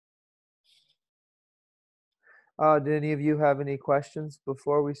Did any of you have any questions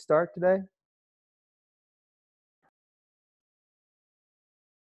before we start today?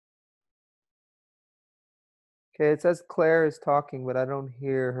 Okay, it says Claire is talking, but I don't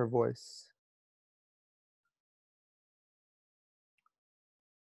hear her voice.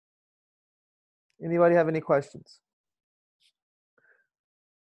 Anybody have any questions?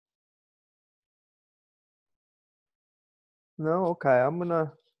 No? Okay,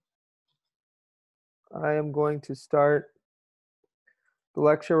 I am going to start the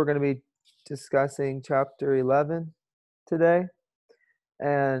lecture. We're going to be discussing chapter 11 today.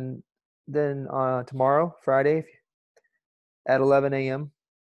 And then tomorrow, Friday, at 11 a.m.,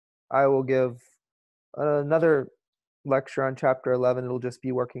 I will give another lecture on chapter 11. It'll just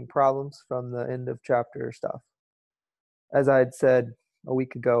be working problems from the end of chapter stuff. As I had said a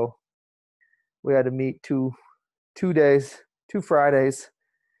week ago, we had to meet two Fridays,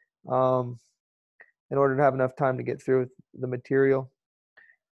 um, in order to have enough time to get through the material.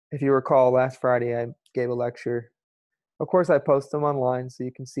 If you recall, last Friday I gave a lecture. Of course, I post them online so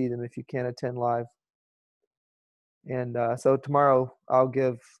you can see them if you can't attend live. And so tomorrow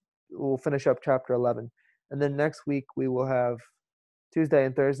we'll finish up chapter 11. And then next week we will have Tuesday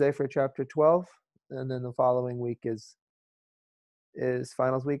and Thursday for chapter 12. And then the following week is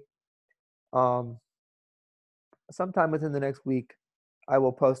finals week. Sometime within the next week, I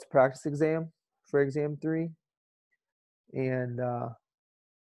will post a practice exam for exam 3 and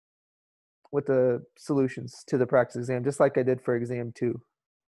with the solutions to the practice exam, just like I did for exam 2.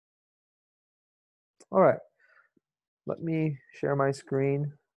 All right, let me share my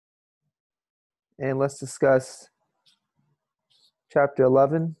screen and let's discuss chapter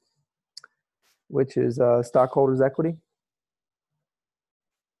 11, which is stockholders' equity.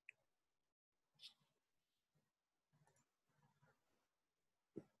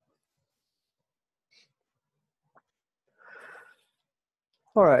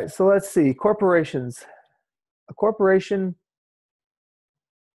 All right, so let's see, corporations. A corporation,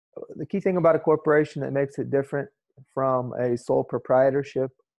 the key thing about a corporation that makes it different from a sole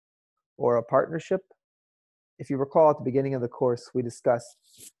proprietorship or a partnership, if you recall at the beginning of the course, we discussed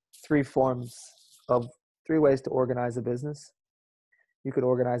three ways to organize a business. You could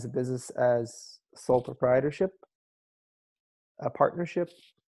organize a business as sole proprietorship, a partnership,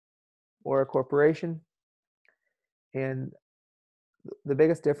 or a corporation. And the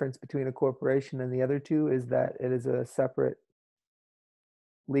biggest difference between a corporation and the other two is that it is a separate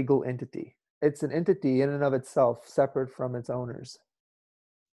legal entity. It's an entity in and of itself, separate from its owners.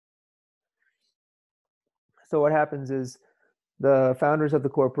 So what happens is the founders of the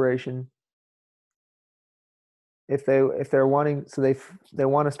corporation, if they're wanting, so they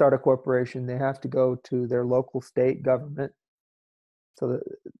want to start a corporation, they have to go to their local state government. So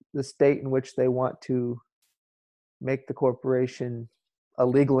the state in which they want to make the corporation a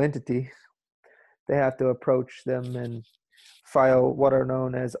legal entity, they have to approach them and file what are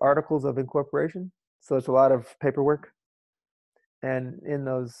known as articles of incorporation. So it's a lot of paperwork. And in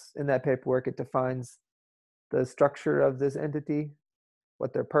that paperwork, it defines the structure of this entity,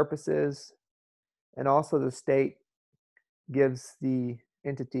 what their purpose is, and also the state gives the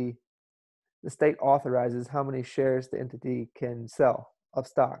state authorizes how many shares the entity can sell of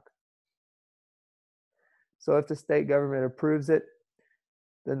stock. So if the state government approves it,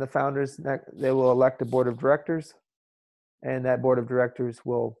 then the founders, they will elect a board of directors, and that board of directors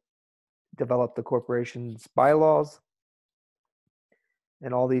will develop the corporation's bylaws,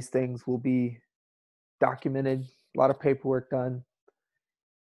 and all these things will be documented, a lot of paperwork done.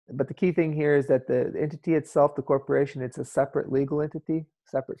 But the key thing here is that the entity itself, the corporation, it's a separate legal entity,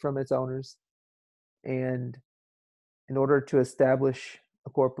 separate from its owners. And in order to establish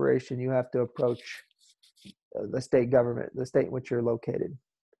a corporation, you have to approach the state government, the state in which you're located.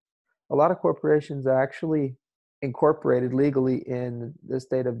 A lot of corporations are actually incorporated legally in the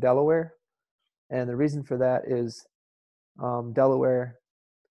state of Delaware. And the reason for that is Delaware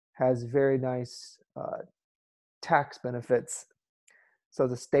has very nice tax benefits. So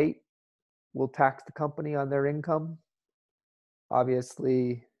the state will tax the company on their income.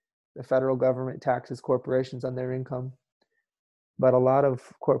 Obviously, the federal government taxes corporations on their income. But a lot of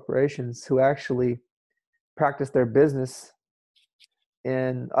corporations who actually practice their business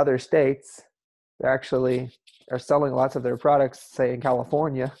in other states, they actually are selling lots of their products, say in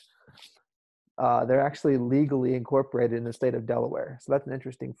California. They're actually legally incorporated in the state of Delaware. So that's an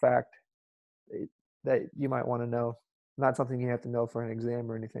interesting fact that you might want to know. Not something you have to know for an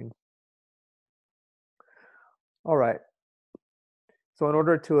exam or anything. All right. So in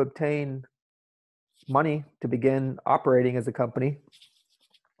order to obtain money to begin operating as a company,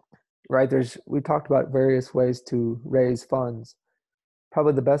 right? We talked about various ways to raise funds.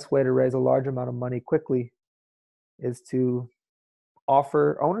 Probably the best way to raise a large amount of money quickly is to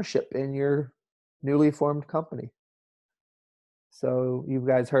offer ownership in your newly formed company. So you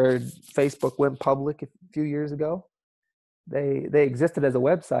guys heard Facebook went public a few years ago. They existed as a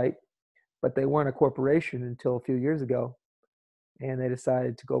website, but they weren't a corporation until a few years ago, and they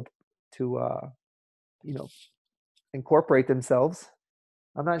decided to go to you know, incorporate themselves.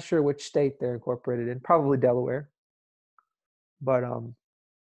 I'm not sure which state they're incorporated in, probably Delaware, but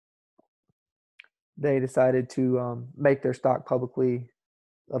they decided to make their stock publicly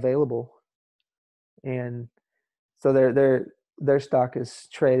available, and so their stock is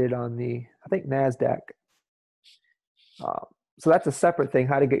traded on the, I think, NASDAQ. So that's a separate thing,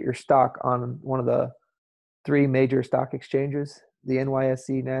 how to get your stock on one of the three major stock exchanges, the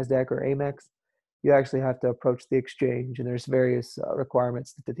NYSE, NASDAQ, or Amex. You actually have to approach the exchange, and there's various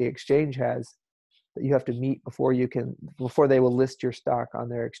requirements that the exchange has that you have to meet before they will list your stock on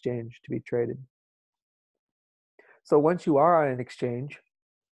their exchange to be traded. So once you are on an exchange,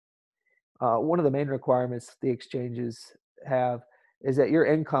 one of the main requirements the exchanges have is that your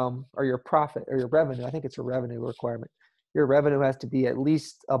income or your profit or your revenue, I think it's a revenue requirement, your revenue has to be at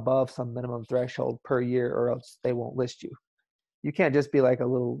least above some minimum threshold per year, or else they won't list you. You can't just be like a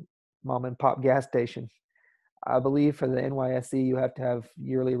little mom and pop gas station. I believe for the NYSE, you have to have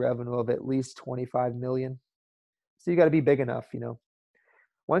yearly revenue of at least 25 million. So you got to be big enough, you know.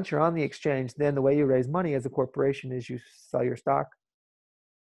 Once you're on the exchange, then the way you raise money as a corporation is you sell your stock.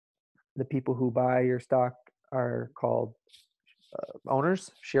 The people who buy your stock are called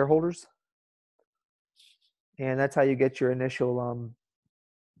owners, shareholders. And that's how you get your initial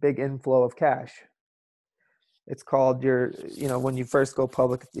big inflow of cash. It's called when you first go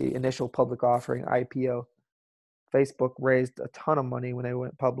public, the initial public offering, IPO. Facebook raised a ton of money when they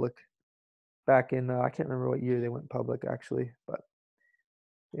went public back in, I can't remember what year they went public actually, but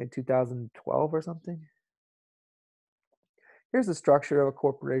in 2012 or something. Here's the structure of a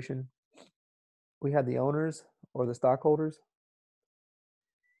corporation. We have the owners or the stockholders.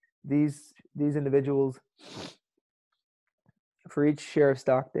 These individuals, for each share of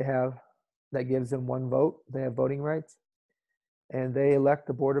stock they have, that gives them one vote. They have voting rights, and they elect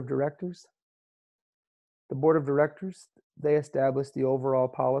the board of directors. The board of directors, they establish the overall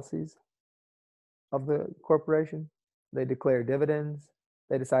policies of the corporation. They declare dividends.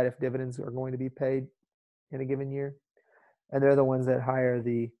 They decide if dividends are going to be paid in a given year. And they're the ones that hire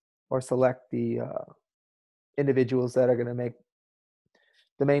or select the individuals that are going to make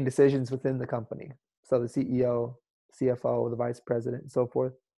the main decisions within the company. So the CEO, CFO, the vice president, and so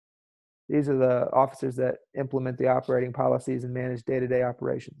forth. These are the officers that implement the operating policies and manage day-to-day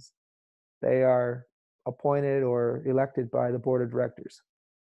operations. They are appointed or elected by the board of directors,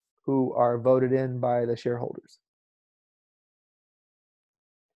 who are voted in by the shareholders.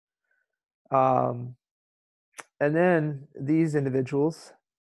 And then these individuals,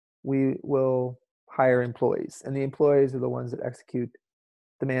 we will hire employees, and the employees are the ones that execute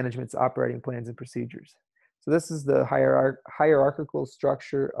the management's operating plans and procedures. So this is the hierarchical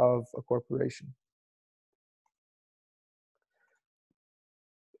structure of a corporation.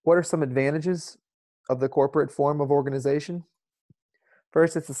 What are some advantages of the corporate form of organization?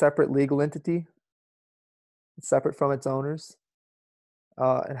 First, it's a separate legal entity. It's separate from its owners.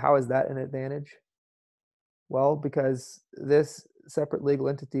 And how is that an advantage? Well, because this separate legal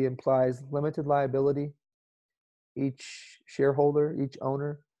entity implies limited liability. Each shareholder, each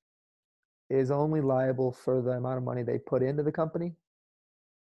owner, is only liable for the amount of money they put into the company.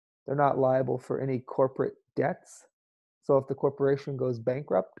 They're not liable for any corporate debts. So if the corporation goes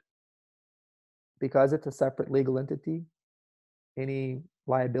bankrupt, because it's a separate legal entity, any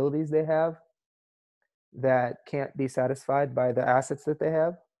liabilities they have that can't be satisfied by the assets that they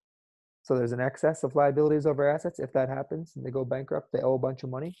have, so there's an excess of liabilities over assets. If that happens and they go bankrupt, they owe a bunch of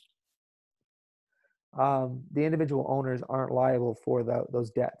money. The individual owners aren't liable for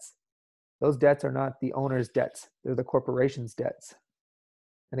those debts. Those debts are not the owner's debts. They're the corporation's debts.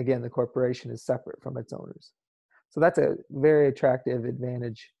 And again, the corporation is separate from its owners. So that's a very attractive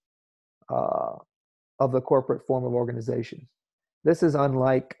advantage of the corporate form of organization. This is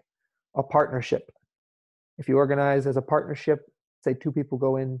unlike a partnership. If you organize as a partnership, say two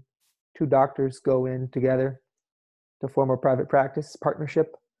doctors go in together to form a private practice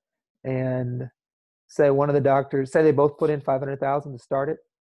partnership, and say one of the doctors, say they both put in $500,000 to start it,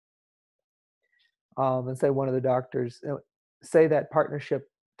 and say one of the doctors, say that partnership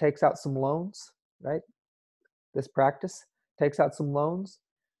takes out some loans, right? This practice takes out some loans,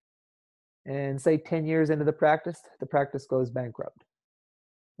 and say 10 years into the practice goes bankrupt.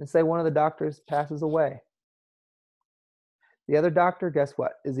 and say one of the doctors passes away. The other doctor, guess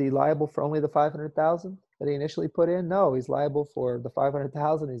what? Is he liable for only the 500,000 that he initially put in? No, he's liable for the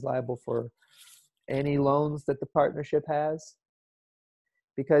 500,000. He's liable for any loans that the partnership has,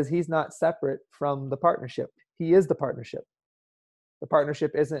 because he's not separate from the partnership. He is the partnership. The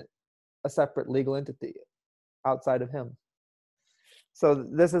partnership isn't a separate legal entity outside of him. So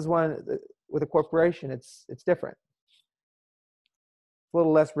this is one with a corporation, it's different. It's a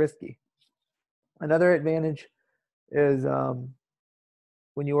little less risky. Another advantage is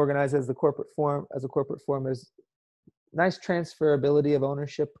when you organize as a corporate form, there's nice transferability of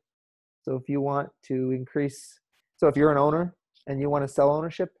ownership. So if you want to increase, so if you're an owner and you want to sell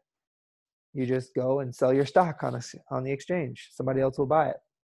ownership, you just go and sell your stock on the exchange. Somebody else will buy it.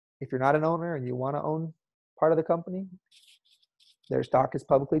 If you're not an owner and you want to own part of the company, their stock is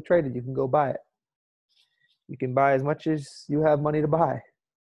publicly traded. You can go buy it. You can buy as much as you have money to buy,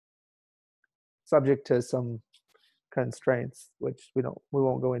 subject to some constraints, which we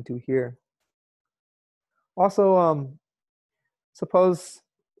won't go into here. Also, suppose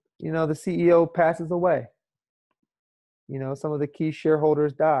the CEO passes away. Some of the key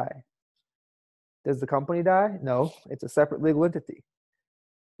shareholders die. Does the company die? No, it's a separate legal entity.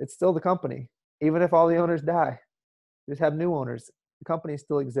 It's still the company, even if all the owners die. Just have new owners. The company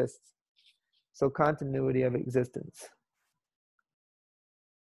still exists. So continuity of existence.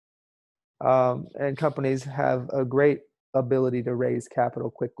 And companies have a great ability to raise capital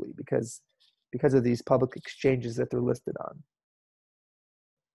quickly because of these public exchanges that they're listed on.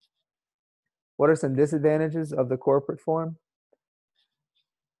 What are some disadvantages of the corporate form?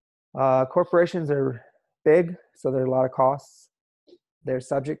 Corporations are big, so there are a lot of costs. They're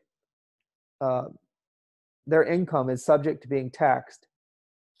subject, their income is subject to being taxed.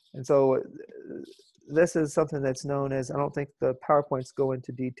 And so this is something that's known as, I don't think the PowerPoints go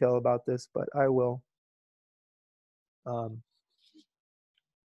into detail about this, but I will.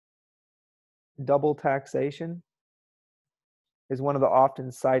 Double taxation is one of the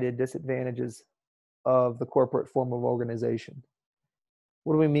often cited disadvantages of the corporate form of organization.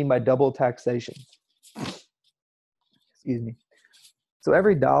 What do we mean by double taxation? Excuse me. So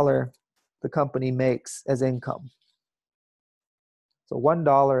every dollar the company makes as income, so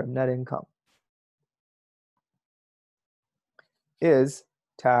 $1 of net income, is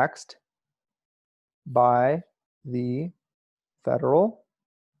taxed by the federal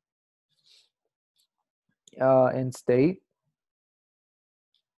and state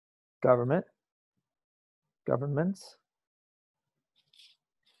governments,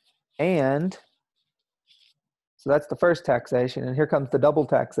 and so that's the first taxation, and here comes the double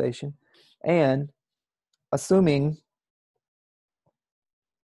taxation. And assuming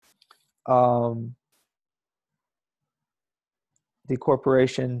the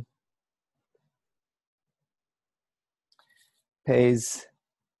corporation pays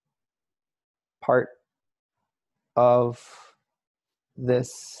part of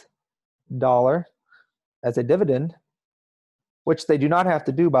this dollar as a dividend, which they do not have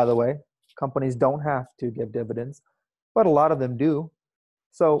to do, by the way. Companies don't have to give dividends, but a lot of them do.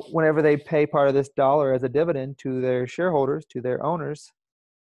 So whenever they pay part of this dollar as a dividend to their shareholders, to their owners,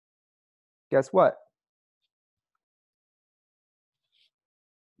 guess what?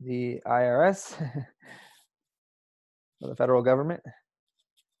 The IRS, or the federal government,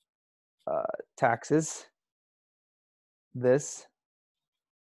 taxes this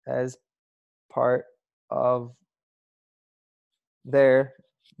as part of their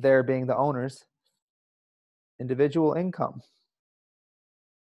being the owners' individual income.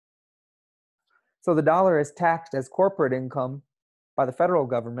 So the dollar is taxed as corporate income by the federal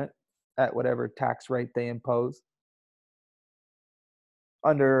government at whatever tax rate they impose.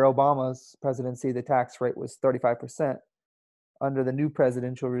 Under Obama's presidency, the tax rate was 35%. Under the new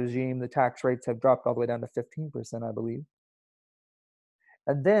presidential regime, the tax rates have dropped all the way down to 15%, I believe.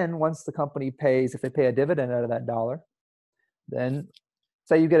 And then once the company pays, if they pay a dividend out of that dollar, then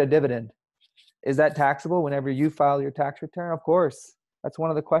say you get a dividend. Is that taxable whenever you file your tax return? Of course. That's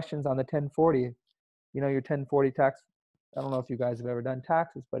one of the questions on the 1040. Your 1040 tax. I don't know if you guys have ever done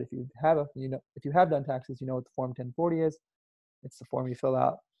taxes, but if you have done taxes, you know what the Form 1040 is. It's the form you fill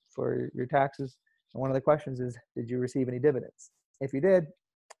out for your taxes. And one of the questions is, did you receive any dividends? If you did,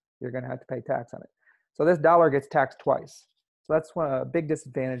 you're going to have to pay tax on it. So this dollar gets taxed twice. So that's a big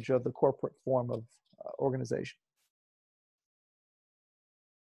disadvantage of the corporate form of organization.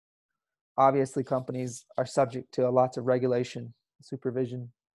 Obviously, companies are subject to lots of regulation,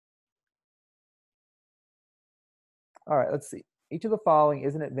 supervision. All right, let's see. Each of the following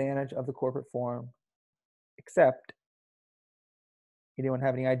is an advantage of the corporate form, except Anyone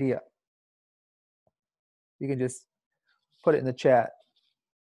have any idea? You can just put it in the chat.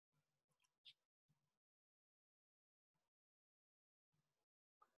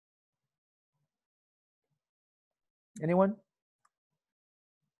 Anyone?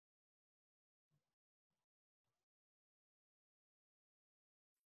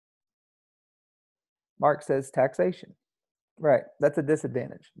 Mark says taxation. Right, that's a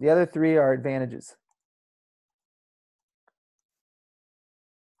disadvantage. The other three are advantages.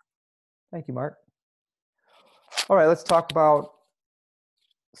 Thank you, Mark. All right, let's talk about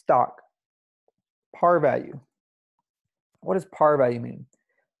stock. Par value. What does par value mean?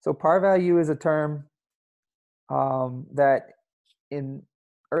 So par value is a term that in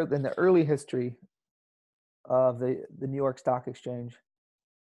the early history of the New York Stock Exchange,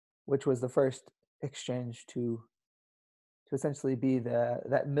 which was the first exchange to essentially be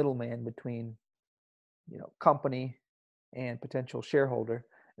that middleman between company and potential shareholder.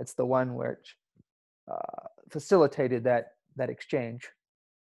 It's the one which facilitated that exchange.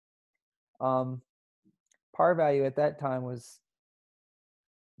 Par value at that time was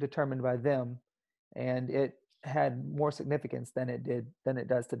determined by them, and it had more significance than it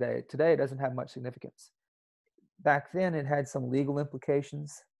does today. Today, it doesn't have much significance. Back then, it had some legal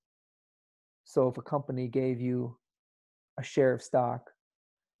implications. So if a company gave you a share of stock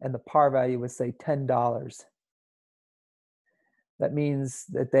and the par value was, say, $10, that means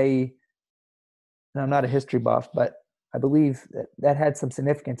that and I'm not a history buff, but I believe that had some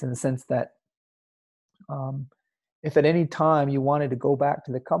significance in the sense that if at any time you wanted to go back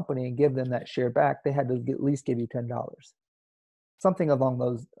to the company and give them that share back, they had to at least give you $10, something along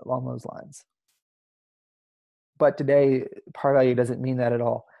those lines. But today, par value doesn't mean that at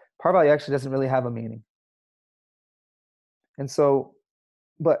all. Par value actually doesn't really have a meaning. And so,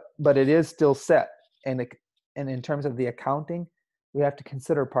 but it is still set, and in terms of the accounting, we have to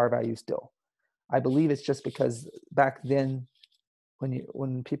consider par value still. I believe it's just because back then,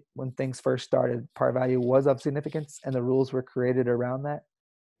 when things first started, par value was of significance and the rules were created around that.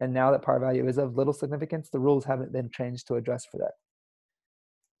 And now that par value is of little significance, the rules haven't been changed to address for that.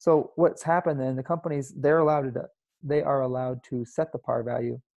 So what's happened then, the companies, they are allowed to set the par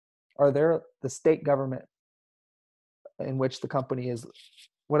value, or the state government in which the company is,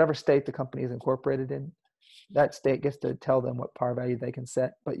 whatever state the company is incorporated in, that state gets to tell them what par value they can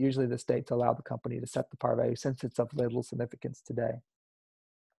set, but usually the states allow the company to set the par value since it's of little significance today.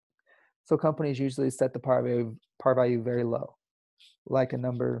 So companies usually set the par value very low, like a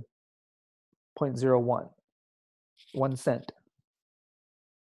number 0.01, 1 cent.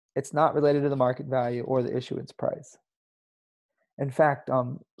 It's not related to the market value or the issuance price. In fact,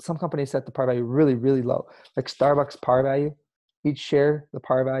 some companies set the par value really, really low, like Starbucks par value. Each share, the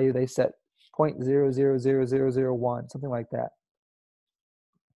par value, they set 0.000001, something like that.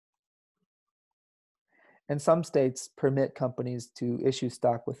 And some states permit companies to issue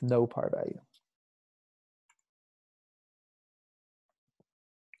stock with no par value.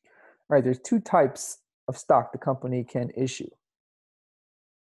 All right, there's two types of stock the company can issue.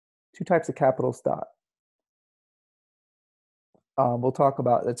 Two types of capital stock. We'll talk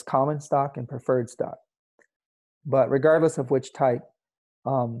about it's common stock and preferred stock. But regardless of which type,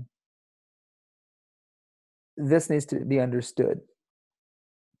 this needs to be understood.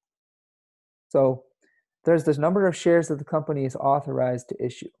 So there's this number of shares that the company is authorized to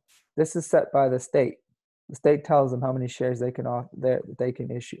issue. This is set by the state. The state tells them how many shares they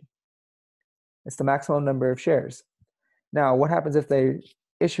can issue. It's the maximum number of shares. Now, what happens if they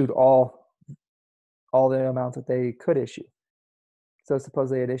issued all the amounts that they could issue? So suppose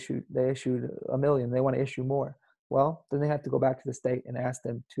they issued 1 million. They want to issue more. Well, then they have to go back to the state and ask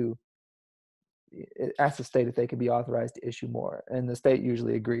the state if they can be authorized to issue more. And the state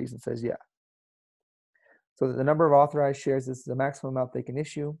usually agrees and says, yeah. So the number of authorized shares is the maximum amount they can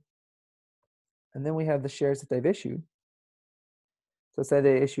issue. And then we have the shares that they've issued. So say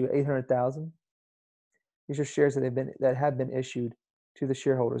they issue 800,000. These are shares that have been issued to the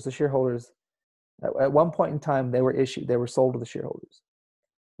shareholders. The shareholders, at one point in time, they were sold to the shareholders,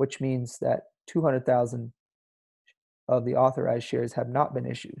 which means that 200,000 of the authorized shares have not been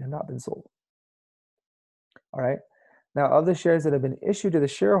issued, have not been sold. All right. Now, of the shares that have been issued to the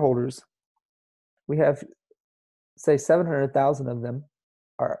shareholders, we have, say, 700,000 of them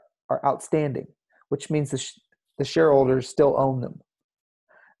are outstanding, which means the shareholders still own them.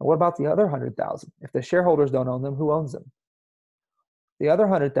 And what about the other 100,000? If the shareholders don't own them, who owns them? The other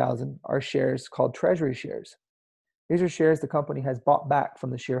 100,000 are shares called treasury shares. These are shares the company has bought back from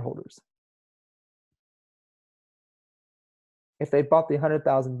the shareholders. If they bought the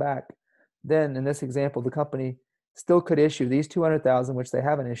 100,000 back, then in this example, the company still could issue these 200,000, which they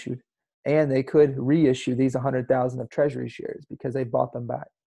haven't issued, and they could reissue these 100,000 of treasury shares because they bought them back.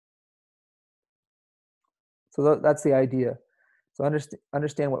 So that's the idea. So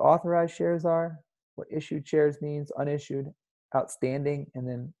understand what authorized shares are, what issued shares means, unissued, outstanding, and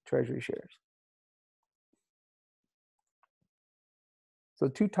then treasury shares. So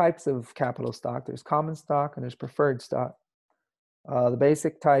two types of capital stock. There's common stock and there's preferred stock. The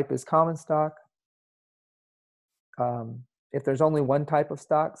basic type is common stock. If there's only one type of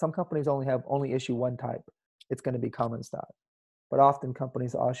stock, some companies only issue one type. It's going to be common stock. But often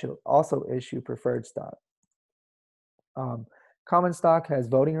companies also issue preferred stock. Common stock has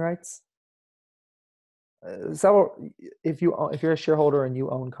voting rights. If you're a shareholder and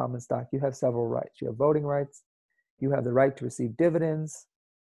you own common stock, you have several rights. You have voting rights. You have the right to receive dividends.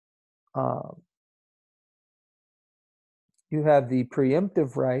 You have the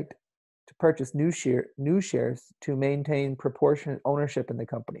preemptive right to purchase new shares to maintain proportionate ownership in the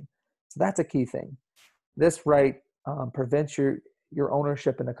company. So that's a key thing. This right prevents your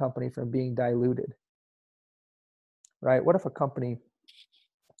ownership in the company from being diluted. Right? What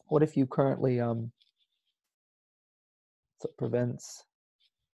if you currently so it prevents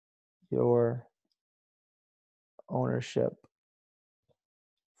your ownership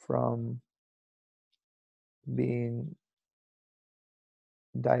from being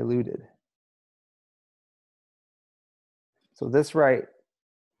diluted. So this right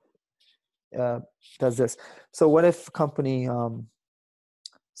does this. So what if a company,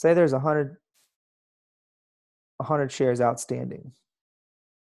 say there's 100 shares outstanding.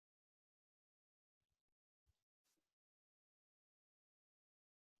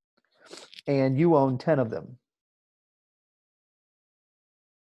 And you own 10 of them.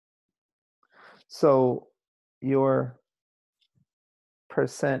 So your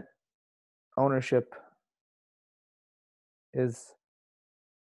percent ownership is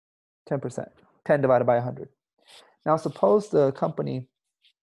 10%, 10 divided by 100. Now suppose the company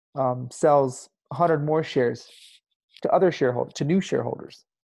sells 100 more shares to other shareholders, to new shareholders,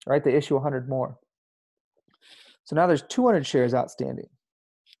 right? They issue 100 more. So now there's 200 shares outstanding.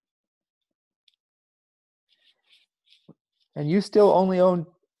 And you still only own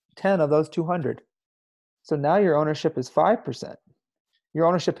 10 of those 200. So now your ownership is 5%. Your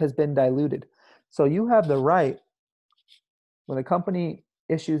ownership has been diluted. So you have the right, when the company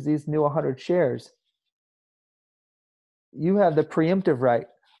issues these new 100 shares, you have the preemptive right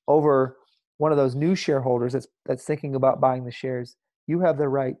over one of those new shareholders that's thinking about buying the shares. You have the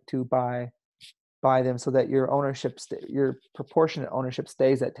right to buy them so that your ownership, your proportionate ownership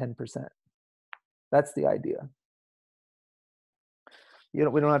stays at 10%. That's the idea. We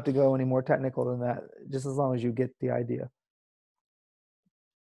don't have to go any more technical than that, just as long as you get the idea.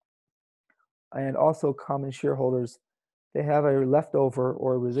 And also common shareholders, they have a leftover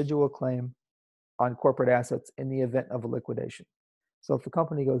or residual claim on corporate assets in the event of a liquidation. So if the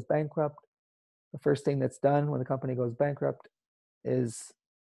company goes bankrupt, the first thing that's done when the company goes bankrupt is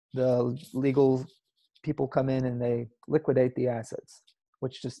the legal people come in and they liquidate the assets,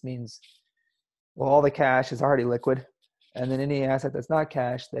 which just means, well, all the cash is already liquid. And then any asset that's not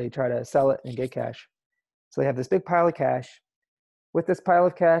cash, they try to sell it and get cash. So they have this big pile of cash. With this pile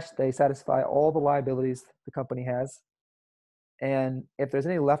of cash, they satisfy all the liabilities the company has. And if there's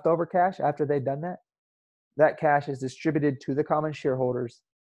any leftover cash after they've done that, that cash is distributed to the common shareholders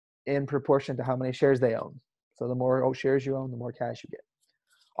in proportion to how many shares they own. So the more shares you own, the more cash you get.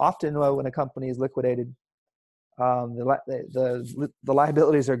 Often when a company is liquidated, the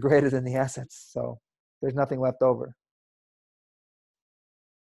liabilities are greater than the assets. So there's nothing left over.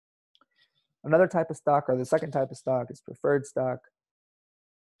 Another type of stock, or the second type of stock, is preferred stock.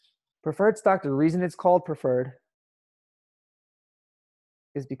 Preferred stock, the reason it's called preferred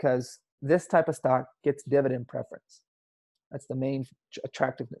is because this type of stock gets dividend preference. That's the main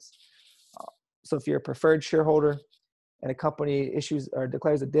attractiveness. So if you're a preferred shareholder and a company issues or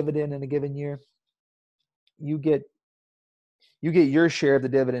declares a dividend in a given year, you get your share of the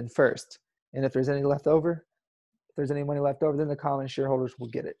dividend first. And if there's any left over, if there's any money left over, then the common shareholders will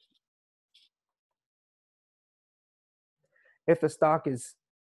get it. If the stock is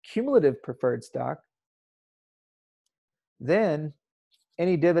cumulative preferred stock, then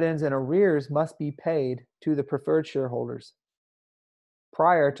any dividends and arrears must be paid to the preferred shareholders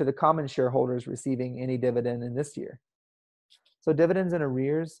prior to the common shareholders receiving any dividend in this year. So dividends and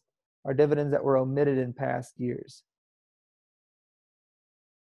arrears are dividends that were omitted in past years.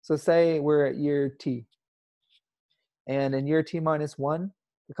 So say we're at year T, and in year T minus 1,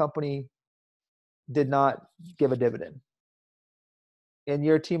 the company did not give a dividend. In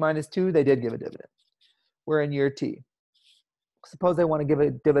year T minus 2, they did give a dividend. We're in year T. Suppose they want to give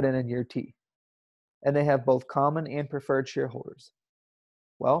a dividend in year T, and they have both common and preferred shareholders.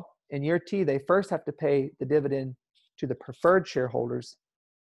 Well, in year T, they first have to pay the dividend to the preferred shareholders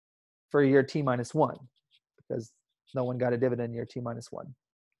for year T minus 1, because no one got a dividend in year T minus 1.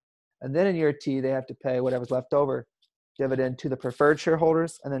 And then in year T, they have to pay whatever's left over dividend to the preferred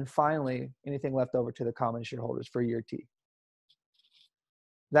shareholders, and then finally anything left over to the common shareholders for year T.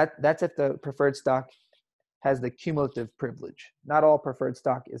 That's if the preferred stock has the cumulative privilege. Not all preferred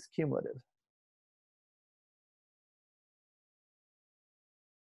stock is cumulative.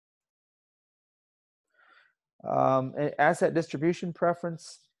 Asset distribution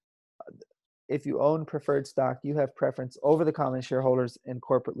preference. If you own preferred stock, you have preference over the common shareholders in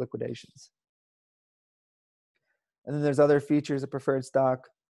corporate liquidations. And then there's other features of preferred stock.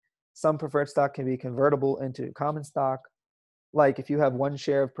 Some preferred stock can be convertible into common stock. Like if you have 1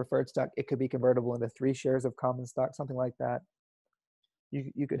 share of preferred stock, it could be convertible into 3 shares of common stock, something like that.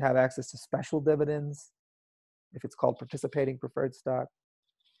 You could have access to special dividends if it's called participating preferred stock,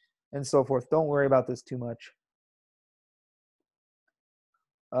 and so forth. Don't worry about this too much.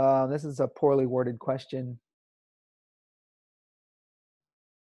 This is a poorly worded question.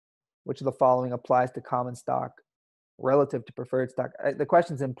 Which of the following applies to common stock relative to preferred stock? The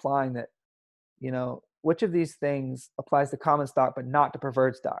question's implying that, which of these things applies to common stock but not to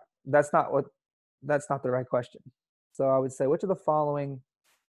preferred stock? That's not the right question. So I would say, which of the following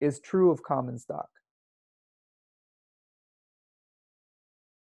is true of common stock?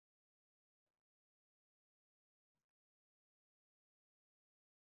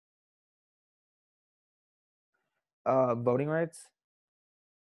 Voting rights,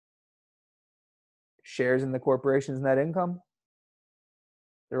 shares in the corporation's net income,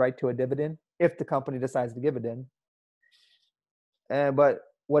 the right to a dividend if the company decides to give a dividend. But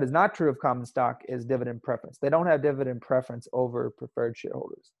what is not true of common stock is dividend preference. They don't have dividend preference over preferred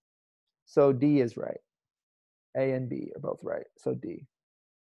shareholders. So D is right. A and B are both right. So D.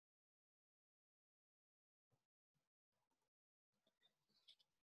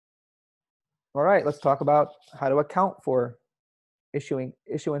 All right, let's talk about how to account for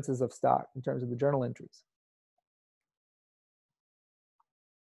issuances of stock in terms of the journal entries.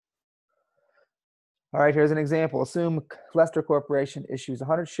 All right, here's an example. Assume Lester Corporation issues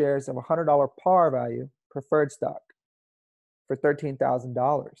 100 shares of $100 par value preferred stock for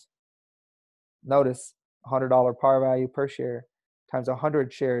 $13,000. Notice $100 par value per share times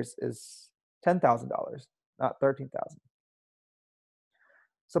 100 shares is $10,000, not $13,000.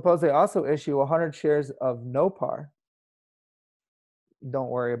 Suppose they also issue 100 shares of no par. Don't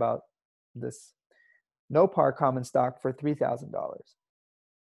worry about this. No par common stock for $3,000.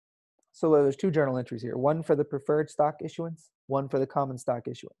 So there's 2 journal entries here, one for the preferred stock issuance, one for the common stock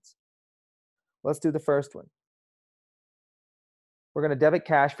issuance. Let's do the first one. We're going to debit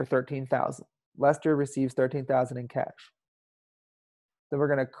cash for $13,000. Lester receives $13,000 in cash. Then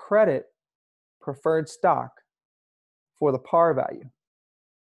we're going to credit preferred stock for the par value.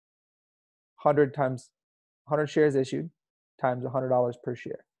 100 shares issued times $100 per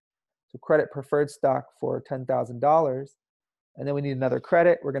share. So credit preferred stock for $10,000. And then we need another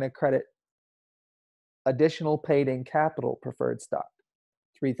credit. We're going to credit additional paid in capital preferred stock,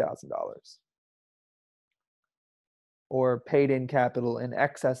 $3,000. Or paid in capital in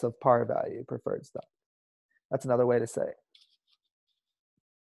excess of par value preferred stock. That's another way to say it.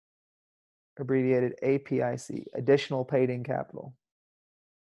 Abbreviated APIC, additional paid in capital.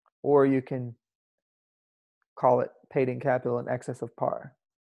 Or you can call it paid in capital in excess of par.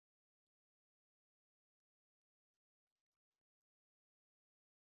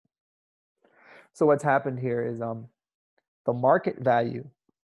 So what's happened here is the market value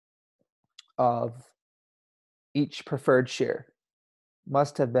of each preferred share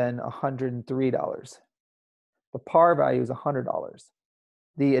must have been $103. The par value is $100.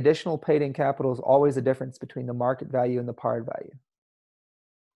 The additional paid in capital is always the difference between the market value and the par value.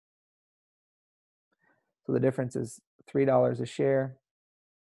 So the difference is $3 a share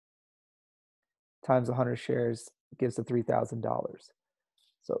times 100 shares gives the $3,000.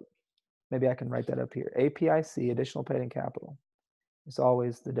 So maybe I can write that up here. APIC, additional paid in capital, is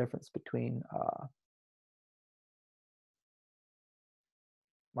always the difference between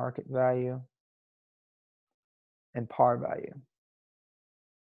market value and par value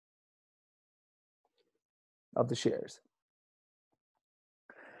of the shares.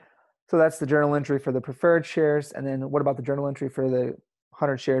 So that's the journal entry for the preferred shares. And then what about the journal entry for the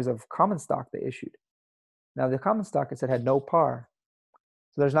 100 shares of common stock they issued? Now the common stock, I said, had no par.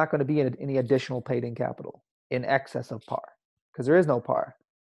 So there's not going to be any additional paid in capital in excess of par because there is no par.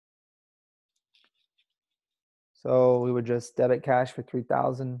 So we would just debit cash for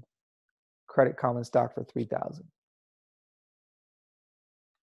 3,000, credit common stock for 3,000.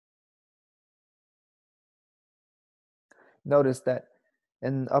 Notice that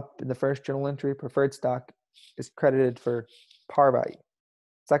up in the first journal entry, preferred stock is credited for par value.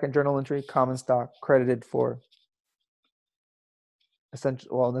 Second journal entry, common stock credited for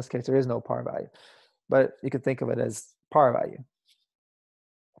essential. Well, in this case, there is no par value, but you could think of it as par value.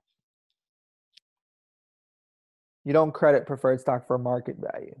 You don't credit preferred stock for market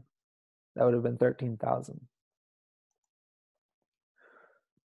value. That would have been 13,000.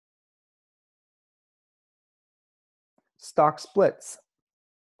 Stock splits.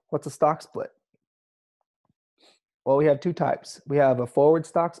 What's a stock split? Well, we have two types. We have a forward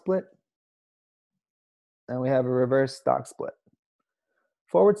stock split and we have a reverse stock split.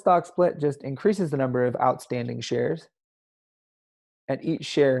 Forward stock split just increases the number of outstanding shares, and each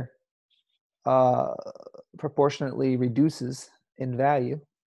share proportionately reduces in value.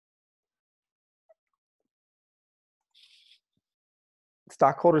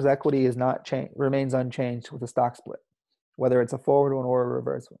 Stockholders' equity is not remains unchanged with a stock split, whether it's a forward one or a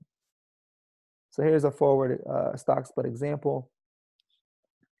reverse one. So here's a forward stock split example.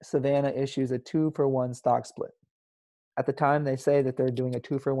 Savannah issues a 2-for-1 stock split. At the time they say that they're doing a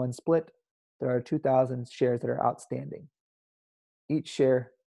 2-for-1 split, there are 2,000 shares that are outstanding. Each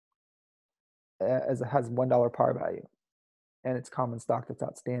share has $1 par value, and it's common stock that's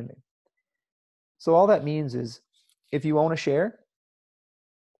outstanding. So all that means is if you own a share,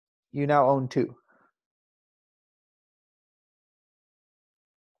 you now own 2.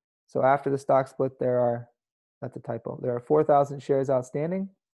 So after the stock split, that's a typo, there are 4,000 shares outstanding.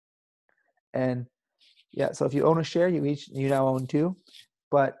 And yeah, so if you own a share, you now own 2,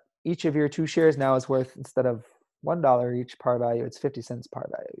 but each of your 2 shares now is worth, instead of $1 each par value, it's 50 cents par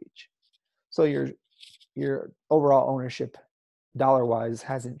value each. So your overall ownership dollar-wise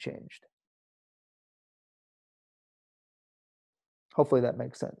hasn't changed. Hopefully that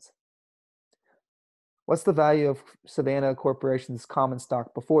makes sense. What's the value of Savannah Corporation's common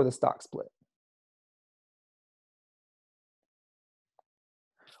stock before the stock split?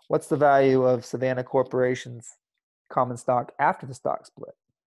 What's the value of Savannah Corporation's common stock after the stock split?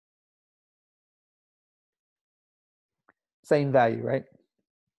 Same value, right?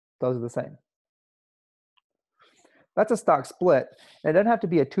 Those are the same. That's a stock split. And it doesn't have to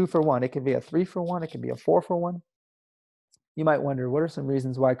be a 2-for-1. It can be a 3-for-1. It can be a 4-for-1. You might wonder, what are some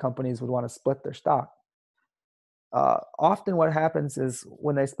reasons why companies would want to split their stock? Often what happens is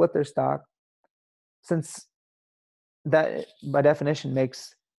when they split their stock, since that by definition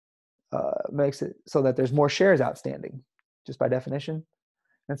makes it so that there's more shares outstanding, just by definition.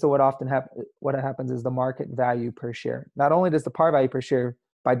 And so what happens is the market value per share. Not only does the par value per share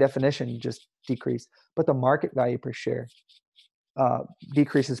by definition just decrease, but the market value per share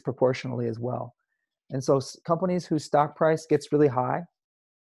decreases proportionally as well. And so companies whose stock price gets really high,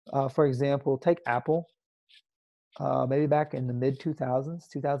 for example, take Apple, maybe back in the mid-2000s,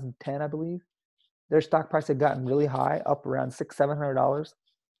 2010, I believe, their stock price had gotten really high, up around $600-700,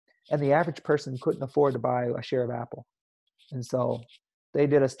 and the average person couldn't afford to buy a share of Apple. And so they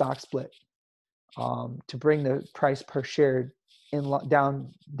did a stock split to bring the price per share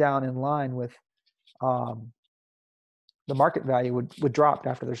down in line with the market value would drop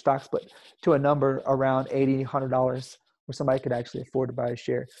after their stock split to a number around $80-100 where somebody could actually afford to buy a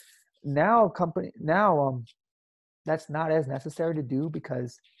share. Now that's not as necessary to do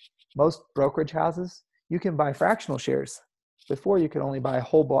because most brokerage houses, you can buy fractional shares. Before you could only buy a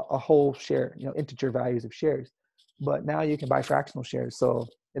whole share, integer values of shares. But now you can buy fractional shares. So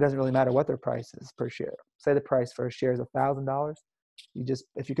it doesn't really matter what their price is per share. Say the price for a share is $1,000.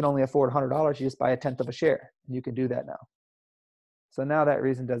 If you can only afford $100, you just buy 1/10 of a share. And you can do that now. So now that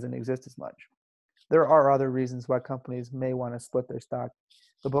reason doesn't exist as much. There are other reasons why companies may want to split their stock.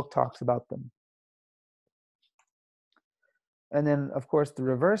 The book talks about them. And then, of course, the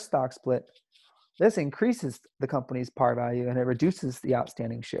reverse stock split, this increases the company's par value and it reduces the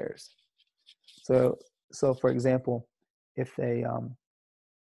outstanding shares. So for example, if they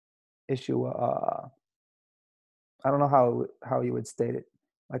issue I don't know how you would state it,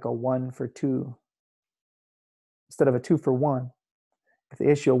 like a 1-for-2 instead of a 2-for-1. If they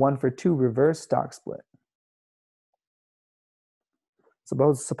issue a 1-for-2 reverse stock split,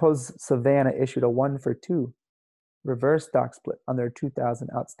 suppose Savannah issued a 1-for-2 reverse stock split on their 2,000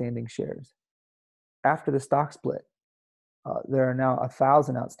 outstanding shares. After the stock split, there are now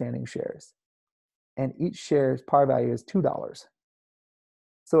 1,000 outstanding shares, and each share's par value is $2.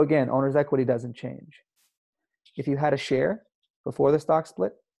 So again, owner's equity doesn't change. If you had a share before the stock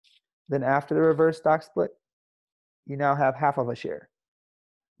split, then after the reverse stock split, you now have half of a share,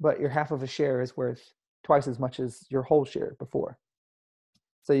 but your half of a share is worth twice as much as your whole share before.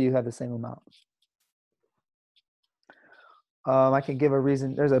 So you have the same amount. I can give a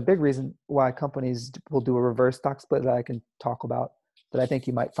reason. There's a big reason why companies will do a reverse stock split that I can talk about that I think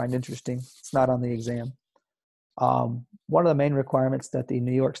you might find interesting. It's not on the exam. One of the main requirements that the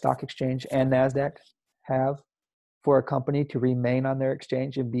New York Stock Exchange and NASDAQ have for a company to remain on their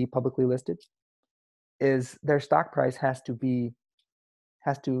exchange and be publicly listed is their stock price has to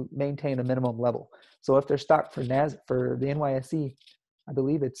maintain a minimum level. So if their stock for the NYSE, I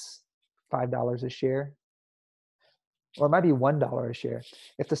believe it's $5 a share, or it might be $1 a share.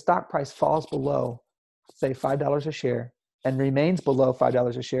 If the stock price falls below, say $5 a share, and remains below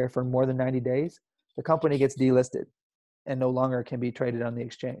 $5 a share for more than 90 days, the company gets delisted and no longer can be traded on the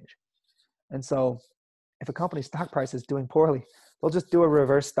exchange. And so if a company's stock price is doing poorly, they'll just do a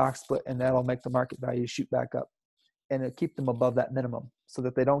reverse stock split, and that'll make the market value shoot back up, and it'll keep them above that minimum so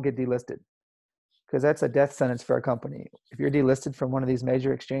that they don't get delisted. Because that's a death sentence for a company. If you're delisted from one of these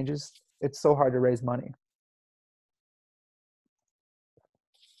major exchanges, it's so hard to raise money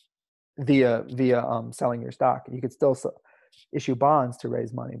via selling your stock. You could still issue bonds to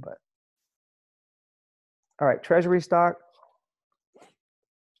raise money, but all right, treasury stock.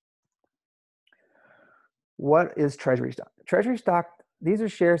 What is treasury stock? Treasury stock, these are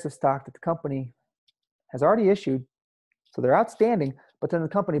shares of stock that the company has already issued, so they're outstanding, but then the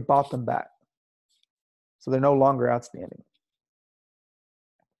company bought them back, so they're no longer outstanding.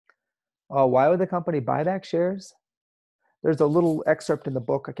 Why would the company buy back shares? There's a little excerpt in the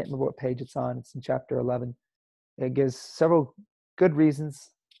book. I can't remember what page it's on. It's in chapter 11. It gives several good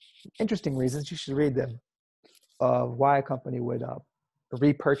reasons, interesting reasons. You should read them of why a company would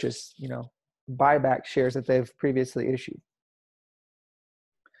repurchase, buy back shares that they've previously issued.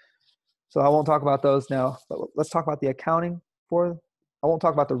 So I won't talk about those now, but let's talk about the accounting for it. I won't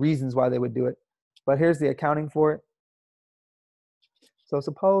talk about the reasons why they would do it, but here's the accounting for it. So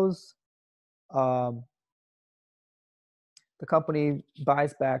suppose the company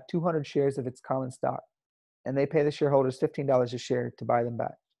buys back 200 shares of its common stock, and they pay the shareholders $15 a share to buy them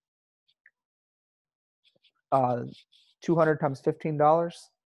back. 200 times $15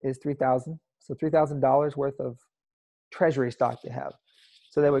 is $3,000. So $3,000 worth of treasury stock they have.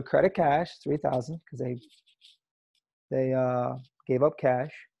 So they would credit cash, $3,000, because they gave up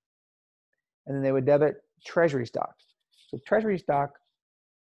cash, and then they would debit treasury stock. So treasury stock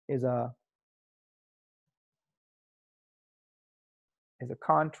is a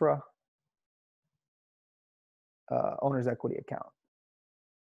contra owner's equity account.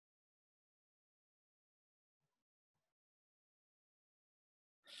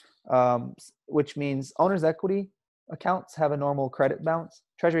 Which means owner's equity accounts have a normal credit balance.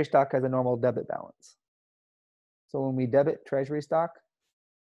 Treasury stock has a normal debit balance. So when we debit treasury stock,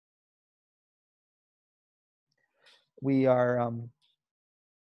 we are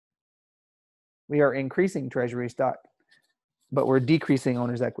increasing treasury stock, but we're decreasing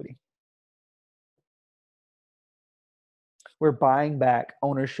owner's equity. We're buying back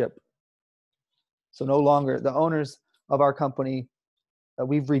ownership. So no longer the owners of our company,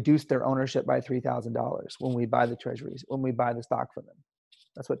 we've reduced their ownership by $3,000 when we buy the treasuries, when we buy the stock from them.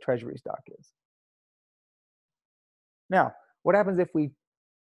 That's what treasury stock is. Now, what happens if we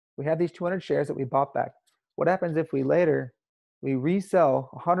have these 200 shares that we bought back? What happens if we resell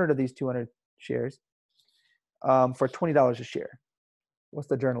 100 of these 200 shares for $20 a share? What's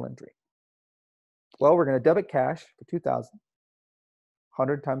the journal entry? Well, we're going to debit cash for $2,000,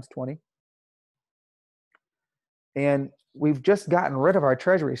 100 times 20. And we've just gotten rid of our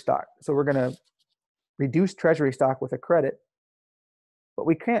treasury stock. So we're going to reduce treasury stock with a credit, but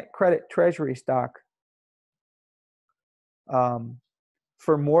we can't credit treasury stock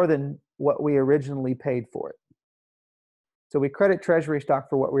for more than what we originally paid for it. So we credit treasury stock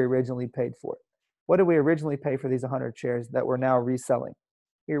for what we originally paid for it. What did we originally pay for these 100 shares that we're now reselling?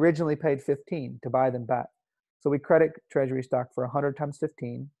 We originally paid 15 to buy them back. So we credit treasury stock for 100 times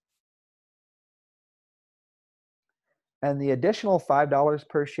 15. And the additional $5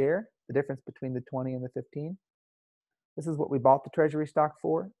 per share, the difference between the 20 and the 15, this is what we bought the treasury stock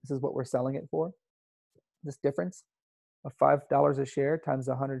for. This is what we're selling it for. This difference of $5 a share times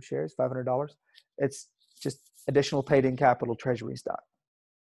 100 shares, $500. It's just additional paid-in capital treasury stock.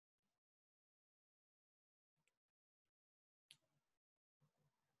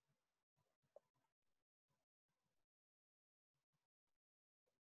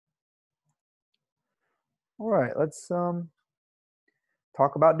 All right, let's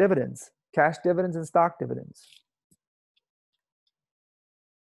talk about dividends, cash dividends and stock dividends.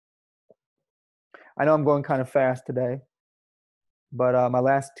 I know I'm going kind of fast today, but my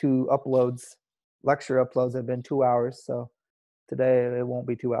last two uploads, lecture uploads, have been 2 hours. So today it won't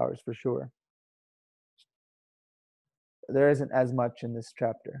be 2 hours for sure. There isn't as much in this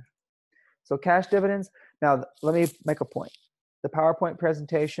chapter. So cash dividends. Now, let me make a point. The PowerPoint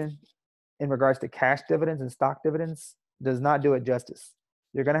presentation in regards to cash dividends and stock dividends does not do it justice.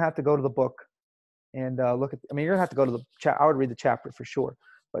 You're going to have to go to the book and look at, I mean, you're going to have to go to the chat. I would read the chapter for sure,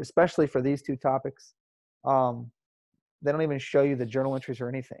 but especially for these two topics, they don't even show you the journal entries or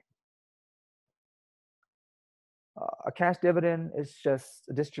anything. A cash dividend is just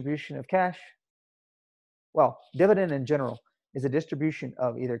a distribution of cash. Well, dividend in general is a distribution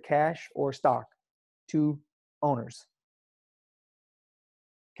of either cash or stock to owners.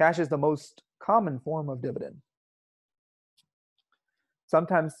 Cash is the most common form of dividend.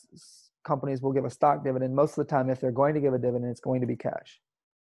 Sometimes companies will give a stock dividend. Most of the time, if they're going to give a dividend, it's going to be cash.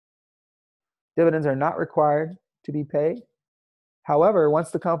 Dividends are not required to be paid. However,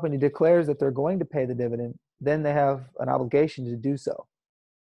 once the company declares that they're going to pay the dividend, then they have an obligation to do so.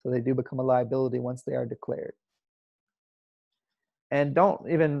 So they do become a liability once they are declared. And don't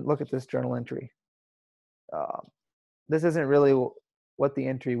even look at this journal entry. This isn't really what the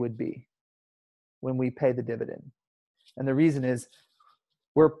entry would be when we pay the dividend. And the reason is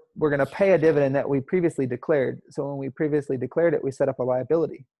we're going to pay a dividend that we previously declared. So when we previously declared it, we set up a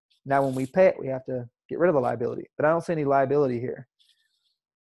liability. Now when we pay it, we have to get rid of the liability. But I don't see any liability here.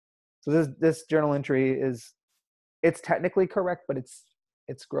 So this journal entry it's technically correct, but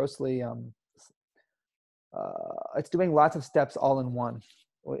it's grossly it's doing lots of steps all in one.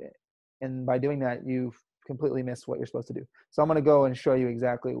 And by doing that, you've completely missed what you're supposed to do. So I'm going to go and show you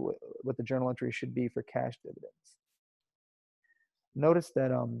exactly what the journal entry should be for cash dividends. Notice that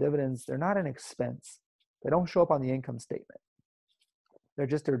dividends, they're not an expense. They don't show up on the income statement. They're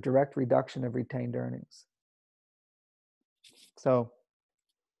just a direct reduction of retained earnings. So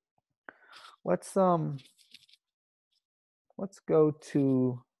let's go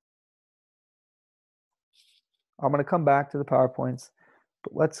to, I'm going to come back to the PowerPoints,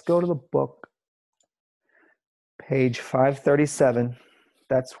 but let's go to the book, page 537.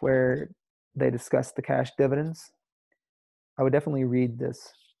 That's where they discuss the cash dividends. I would definitely read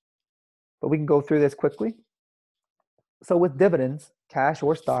this, but we can go through this quickly. So with dividends, cash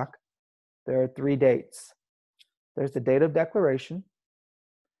or stock, there are 3 dates. There's the date of declaration.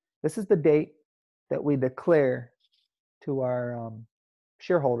 This is the date that we declare to our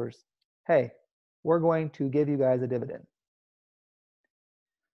shareholders, hey, we're going to give you guys a dividend.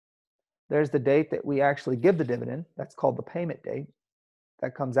 There's the date that we actually give the dividend. That's called the payment date.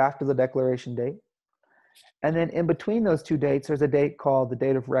 That comes after the declaration date. And then in between those 2 dates, there's a date called the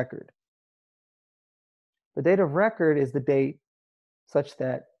date of record. The date of record is the date such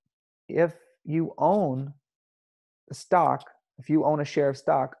that if you own the stock, if you own a share of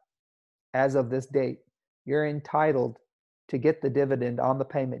stock as of this date, you're entitled to get the dividend on the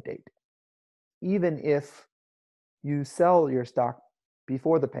payment date, even if you sell your stock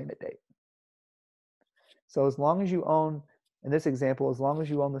before the payment date. So as long as you own, in this example, as long as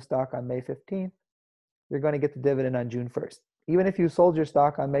you own the stock on May 15th, you're going to get the dividend on June 1st, even if you sold your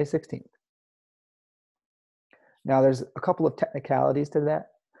stock on May 16th. Now, there's a couple of technicalities to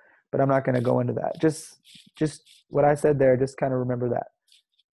that, but I'm not going to go into that. Just what I said there, just kind of remember that.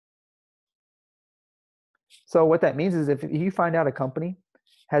 So what that means is if you find out a company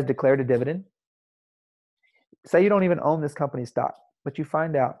has declared a dividend, say you don't even own this company's stock, but you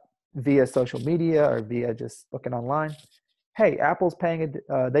find out via social media or via just looking online, hey, Apple's paying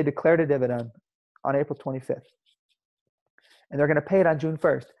they declared a dividend on April 25th, and they're going to pay it on June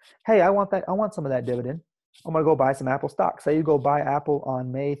 1st. Hey, I want some of that dividend. I'm going to go buy some Apple stock. Say you go buy Apple on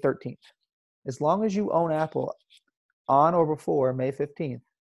May 13th. As long as you own Apple on or before May 15th,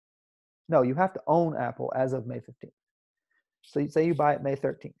 no, you have to own Apple as of May 15th. So you say you buy it May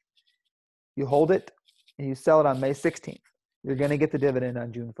 13th. You hold it and you sell it on May 16th. You're going to get the dividend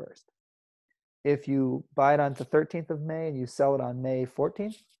on June 1st. If you buy it on the 13th of May and you sell it on May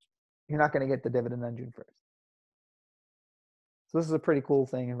 14th, you're not going to get the dividend on June 1st. So this is a pretty cool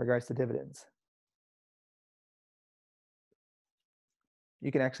thing in regards to dividends.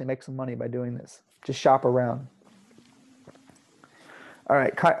 You can actually make some money by doing this. Just shop around. All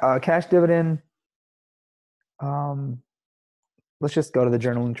right, cash dividend. Let's just go to the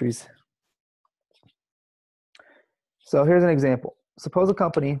journal entries. So here's an example. Suppose a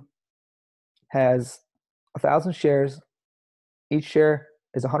company has 1,000 shares. Each share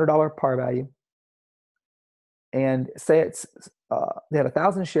is $100 par value. And say they have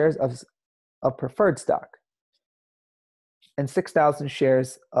 1,000 shares of preferred stock and 6,000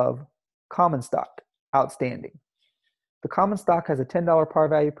 shares of common stock. outstanding. The common stock has a $10 par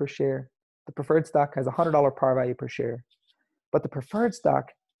value per share. The preferred stock has a $100 par value per share. But the preferred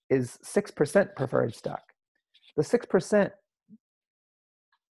stock is 6% preferred stock. The 6%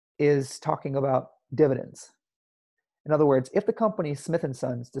 is talking about dividends. In other words, if the company Smith &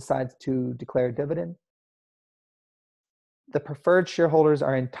 Sons decides to declare a dividend, the preferred shareholders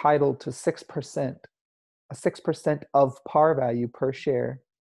are entitled to 6%, a 6% of par value per share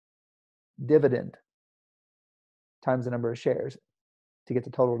dividend times the number of shares to get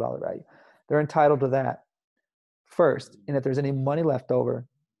the total dollar value. They're entitled to that first, and if there's any money left over,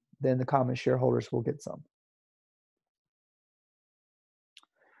 then the common shareholders will get some.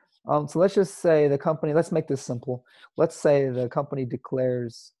 So let's just say the company, let's make this simple. Let's say the company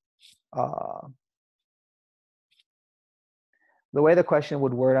declares, the way the question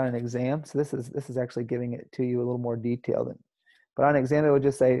would word on an exam, so this is actually giving it to you a little more detailed, but on an exam it would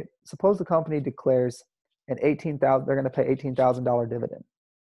just say, suppose the company declares an $18,000, they're going to pay $18,000 dividend.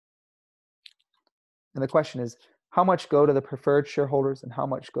 And the question is, how much go to the preferred shareholders and how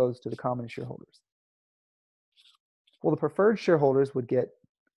much goes to the common shareholders? Well, the preferred shareholders would get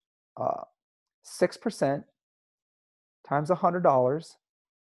 6% times $100.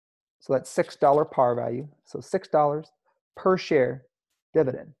 So that's $6 par value. So $6 per share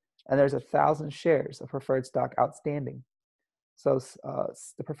dividend. And there's 1,000 shares of preferred stock outstanding. So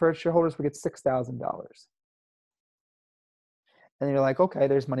the preferred shareholders would get $6,000. And you're like, okay,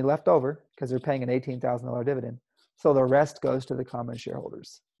 there's money left over because they're paying an $18,000 dividend. So the rest goes to the common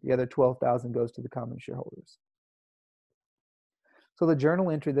shareholders. The other 12,000 goes to the common shareholders. So the journal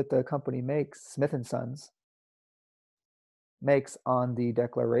entry that the company makes, Smith & Sons, makes on the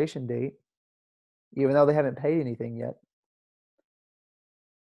declaration date, even though they haven't paid anything yet,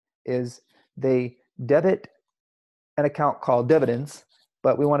 is they debit an account called dividends,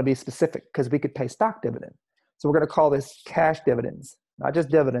 but we want to be specific because we could pay stock dividend. So we're going to call this cash dividends, not just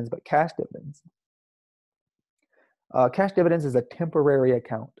dividends, but cash dividends. Cash dividends is a temporary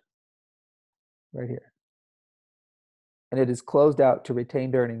account right here. And it is closed out to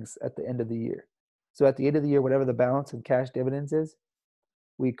retained earnings at the end of the year. So at the end of the year, whatever the balance in cash dividends is,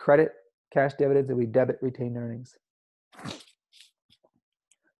 we credit cash dividends and we debit retained earnings.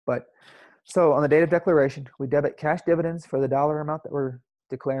 But so on the date of declaration, we debit cash dividends for the dollar amount that we're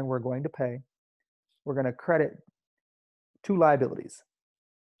declaring we're going to pay. We're going to credit two liabilities.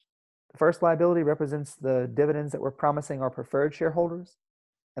 The first liability represents the dividends that we're promising our preferred shareholders,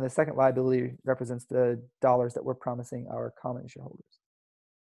 and the second liability represents the dollars that we're promising our common shareholders.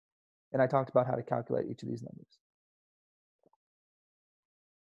 And I talked about how to calculate each of these numbers.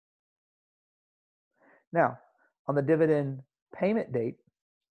 Now, on the dividend payment date,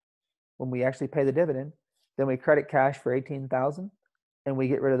 when we actually pay the dividend, then we credit cash for $18,000 and we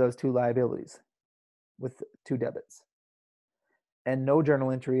get rid of those two liabilities with two debits. And no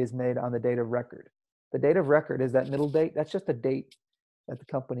journal entry is made on the date of record. The date of record is that middle date. That's just a date that the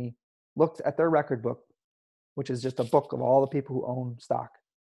company looks at their record book, which is just a book of all the people who own stock.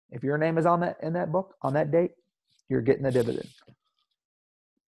 If your name is on that in that book on that date, you're getting a dividend.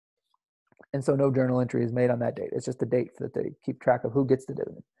 And so no journal entry is made on that date. It's just a date that they keep track of who gets the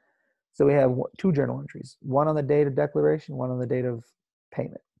dividend. So we have two journal entries, one on the date of declaration, one on the date of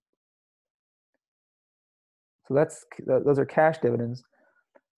payment. So those are cash dividends.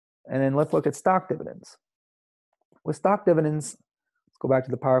 And then let's look at stock dividends. With stock dividends, let's go back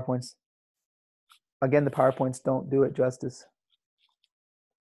to the PowerPoints. Again, the PowerPoints don't do it justice.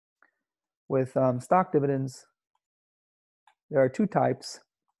 With stock dividends, there are two types.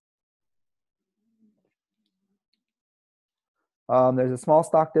 There's a small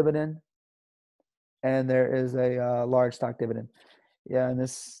stock dividend, and there is a large stock dividend. Yeah, and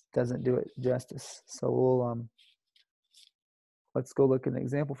this doesn't do it justice. So we'll let's go look at an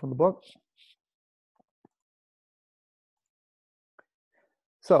example from the book.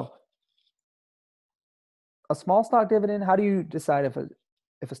 So a small stock dividend, how do you decide if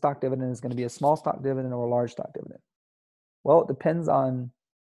a stock dividend is going to be a small stock dividend or a large stock dividend? Well, it depends on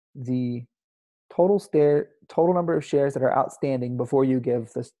the total number of shares that are outstanding before you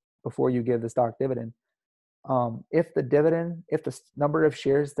give the stock dividend. If the number of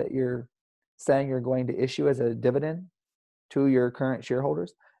shares that you're saying you're going to issue as a dividend to your current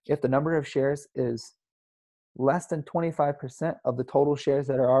shareholders, if the number of shares is less than 25% of the total shares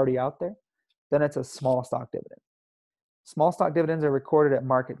that are already out there, then it's a small stock dividend. Small stock dividends are recorded at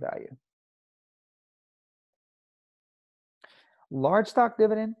market value. Large stock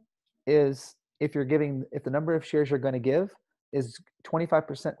dividend is if the number of shares you're going to give is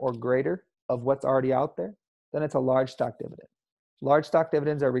 25% or greater of what's already out there, then it's a large stock dividend. Large stock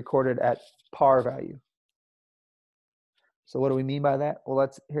dividends are recorded at par value. So what do we mean by that?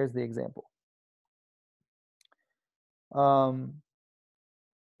 Well, here's the example.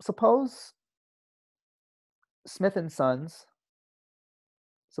 Suppose Smith & Sons,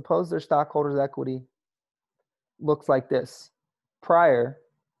 suppose their stockholders' equity looks like this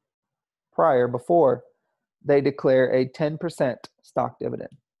before they declare a 10% stock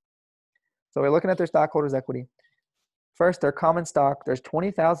dividend. So we're looking at their stockholders' equity. First, their common stock, there's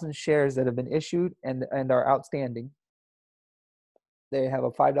 20,000 shares that have been issued and are outstanding. They have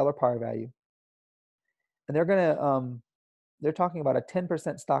a $5 par value. And they're talking about a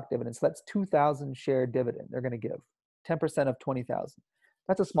 10% stock dividend. So that's 2,000 share dividend they're going to give, 10% of 20,000.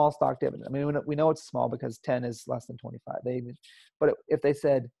 That's a small stock dividend. I mean, we know it's small because 10 is less than 25. But if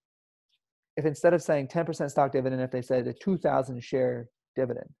instead of saying 10% stock dividend, if they said a 2,000 share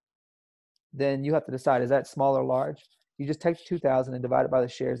dividend, then you have to decide, is that small or large? You just take the 2,000 and divide it by the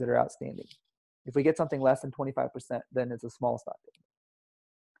shares that are outstanding. If we get something less than 25%, then it's a small stock dividend.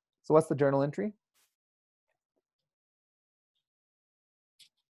 So what's the journal entry?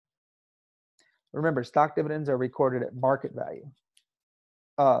 Remember, stock dividends are recorded at market value.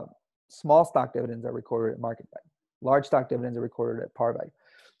 Small stock dividends are recorded at market value. Large stock dividends are recorded at par value.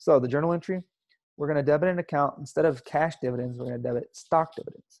 So the journal entry, we're going to debit an account. Instead of cash dividends, we're going to debit stock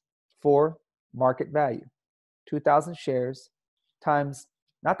dividends for market value. 2,000 shares times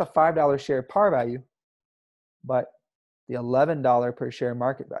not the $5 share par value, but the $11 per share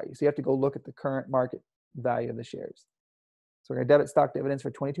market value. So you have to go look at the current market value of the shares. So we're going to debit stock dividends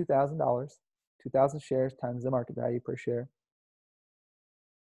for $22,000, 2,000 shares times the market value per share.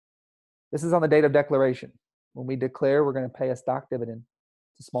 This is on the date of declaration. When we declare we're going to pay a stock dividend,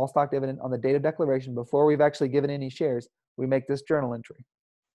 it's a small stock dividend, on the date of declaration, before we've actually given any shares, we make this journal entry.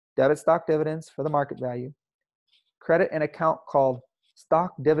 Debit stock dividends for the market value. Credit an account called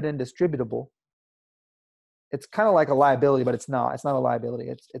stock dividend distributable. It's kind of like a liability, but it's not. It's not a liability.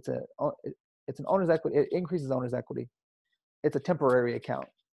 It's an owner's equity. It increases owner's equity. It's a temporary account.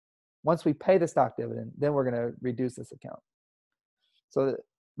 Once we pay the stock dividend, then we're going to reduce this account. So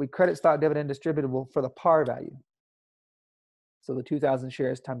we credit stock dividend distributable for the par value. So the 2,000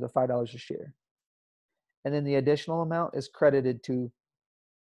 shares times the $5 a share. And then the additional amount is credited to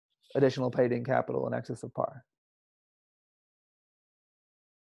additional paid-in capital in excess of par.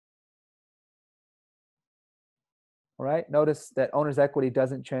 All right, notice that owner's equity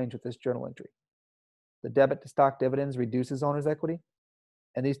doesn't change with this journal entry. The debit to stock dividends reduces owner's equity,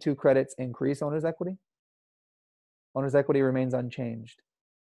 and these two credits increase owner's equity. Owner's equity remains unchanged.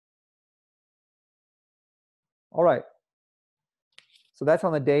 All right, so that's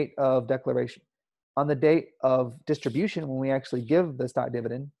on the date of declaration. On the date of distribution, when we actually give the stock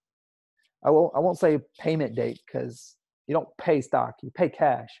dividend, I won't say payment date because you don't pay stock, you pay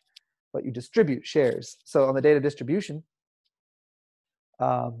cash, but you distribute shares. So on the date of distribution,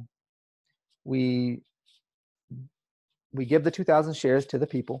 we give the 2,000 shares to the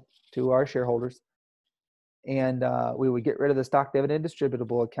people, to our shareholders, and we would get rid of the stock dividend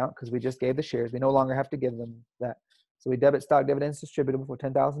distributable account because we just gave the shares. We no longer have to give them that. So we debit stock dividends distributable for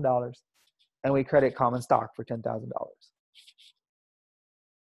 $10,000, and we credit common stock for $10,000.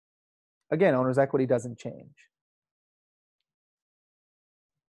 Again, owner's equity doesn't change.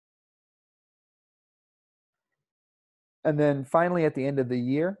 And then finally, at the end of the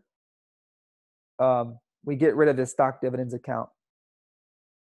year, we get rid of this stock dividends account.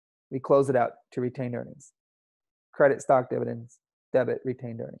 We close it out to retained earnings. Credit stock dividends, debit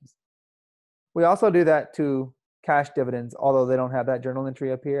retained earnings. We also do that to cash dividends, although they don't have that journal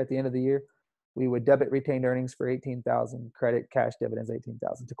entry up here at the end of the year. We would debit retained earnings for $18,000, credit cash dividends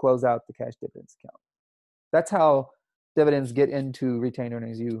 $18,000 to close out the cash dividends account. That's how dividends get into retained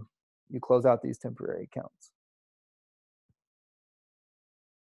earnings. You close out these temporary accounts.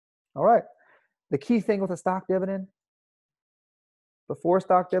 All right. The key thing with a stock dividend, before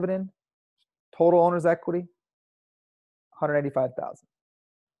stock dividend, total owner's equity, $185,000.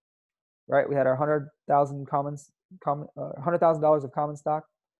 Right? We had our $100,000 $100,000 of common stock.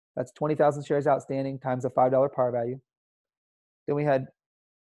 That's 20,000 shares outstanding times a $5 par value. Then we had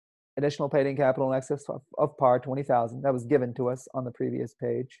additional paid-in capital in excess of par, 20,000. That was given to us on the previous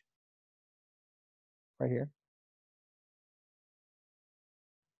page, right here.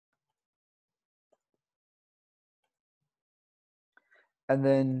 And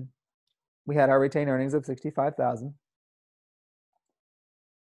then we had our retained earnings of $65,000.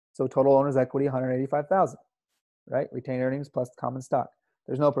 So total owner's equity, $185,000, right? Retained earnings plus common stock.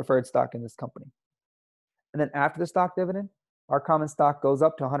 There's no preferred stock in this company. And then after the stock dividend, our common stock goes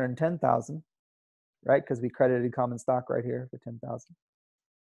up to $110,000. right? Because we credited common stock right here for 10,000.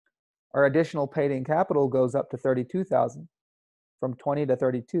 Our additional paid-in capital goes up to 32,000, from 20 to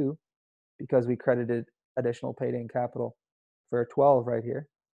 32, because we credited additional paid-in capital for 12 right here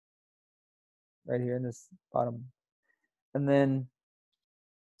in this bottom. And then,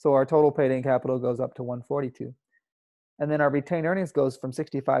 so our total paid-in capital goes up to 142. And then our retained earnings goes from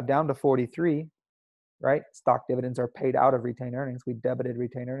 65 down to 43, right? Stock dividends are paid out of retained earnings. We debited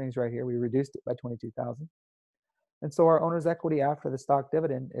retained earnings right here. We reduced it by 22,000. And so our owner's equity after the stock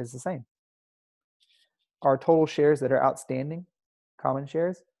dividend is the same. Our total shares that are outstanding, common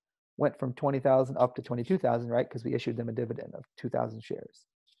shares, went from 20,000 up to 22,000, right? Because we issued them a dividend of 2,000 shares.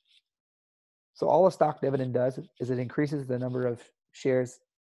 So all a stock dividend does is it increases the number of shares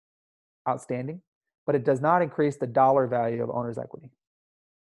outstanding, but it does not increase the dollar value of owner's equity.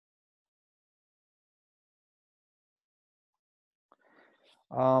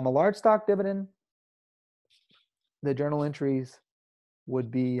 A large stock dividend, the journal entries would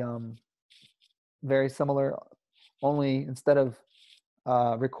be very similar, only instead of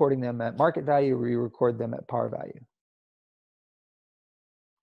recording them at market value, we record them at par value.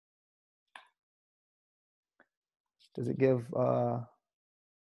 Does it give,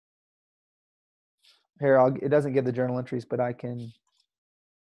 here, it doesn't give the journal entries, but I can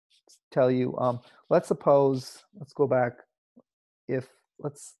tell you, let's suppose, let's go back,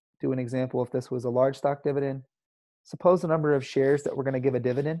 let's do an example. If this was a large stock dividend, suppose the number of shares that we're going to give a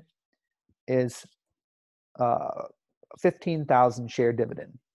dividend is 15,000 share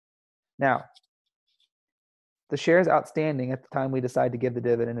dividend. Now, the shares outstanding at the time we decide to give the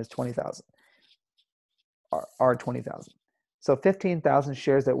dividend is 20,000, are 20,000. So 15,000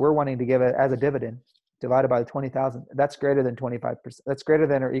 shares that we're wanting to give it as a dividend divided by the 20,000, that's greater than 25%. That's greater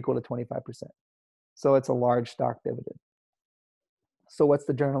than or equal to 25%. So it's a large stock dividend. So what's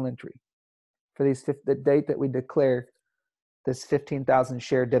the journal entry for the date that we declare this 15,000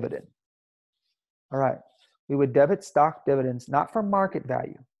 share dividend? All right, we would debit stock dividends not for market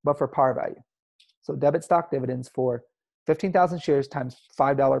value, but for par value. So debit stock dividends for 15,000 shares times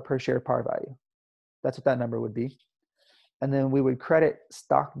 $5 per share par value. That's what that number would be. And then we would credit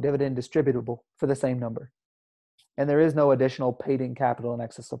stock dividend distributable for the same number. And there is no additional paid-in capital in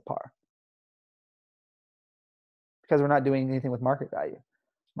excess of par, because we're not doing anything with market value.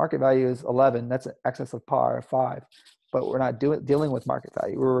 Market value is 11, that's excess of par of 5, but we're not dealing with market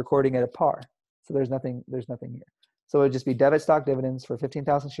value. We're recording it at par. So there's nothing here. So it would just be debit stock dividends for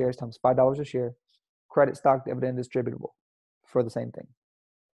 15,000 shares times $5 a share, credit stock dividend distributable for the same thing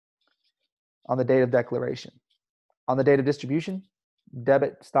on the date of declaration. On the date of distribution,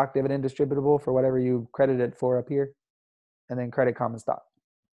 debit stock dividend distributable for whatever you credited for up here, and then credit common stock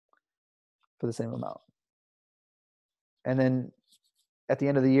for the same amount. And then at the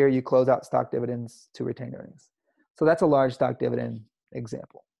end of the year, you close out stock dividends to retained earnings. So that's a large stock dividend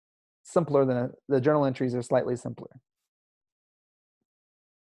example. Simpler than the journal entries are slightly simpler.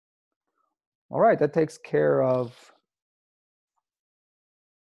 All right, that takes care of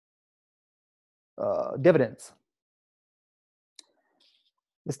dividends.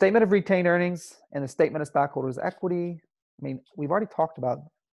 The statement of retained earnings and the statement of stockholders' equity. I mean, we've already talked about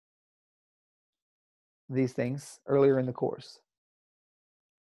these things earlier in the course.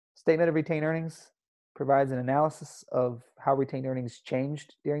 Statement of retained earnings provides an analysis of how retained earnings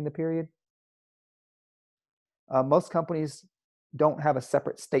changed during the period. Most companies don't have a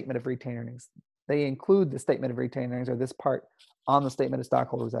separate statement of retained earnings. They include the statement of retained earnings, or this part, on the statement of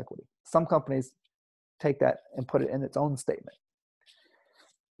stockholders' equity. Some companies take that and put it in its own statement.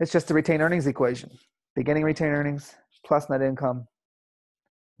 It's just the retained earnings equation. Beginning retained earnings plus net income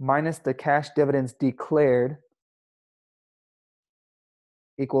minus the cash dividends declared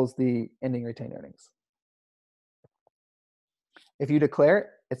equals the ending retained earnings. If you declare it,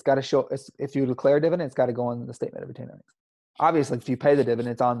 it's got to show, if you declare a dividend, it's got to go on the statement of retained earnings. Obviously, if you pay the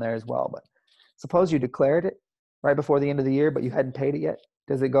dividend, it's on there as well. But suppose you declared it right before the end of the year, but you hadn't paid it yet.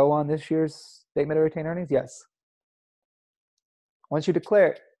 Does it go on this year's statement of retained earnings? Yes. Once you declare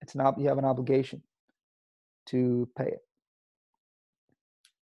it, you have an obligation to pay it.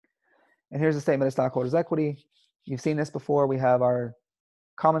 And here's the statement of stockholders' equity. You've seen this before. We have our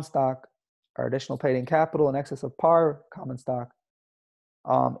common stock, our additional paid-in capital in excess of par common stock,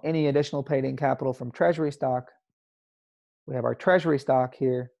 any additional paid-in capital from treasury stock. We have our treasury stock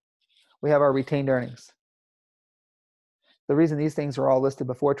here. We have our retained earnings. The reason these things are all listed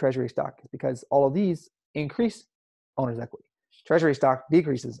before treasury stock is because all of these increase owner's equity. Treasury stock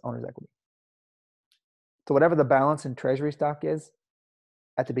decreases owner's equity. So whatever the balance in treasury stock is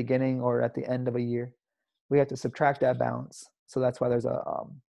at the beginning or at the end of a year, we have to subtract that balance. So that's why there's a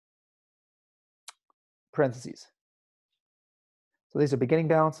parentheses. So these are beginning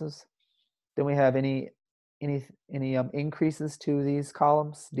balances. Then we have any increases to these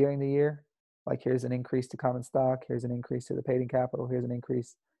columns during the year. Like here's an increase to common stock. Here's an increase to the paid in capital. Here's an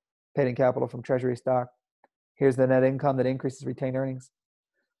increase paid in capital from treasury stock. Here's the net income that increases retained earnings.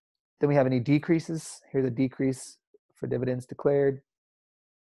 Then we have any decreases. Here's a decrease for dividends declared.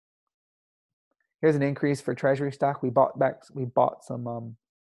 Here's an increase for treasury stock. We bought some,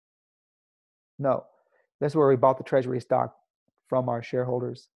 no, this is where we bought the treasury stock from our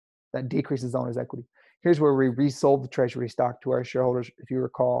shareholders. That decreases owner's equity. Here's where we resold the treasury stock to our shareholders. If you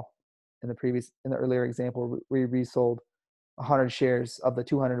recall, in the earlier example, we resold 100 shares of the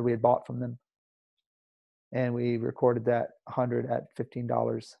 200 we had bought from them, and we recorded that 100 at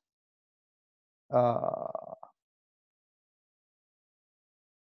 $15.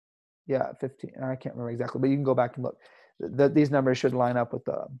 Yeah, 15. I can't remember exactly, but you can go back and look. These numbers should line up with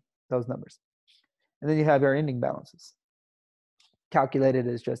those numbers. And then you have your ending balances, calculated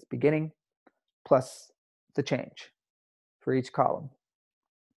as just beginning plus the change for each column.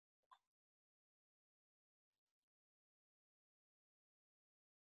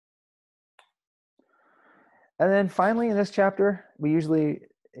 And then finally in this chapter, we usually,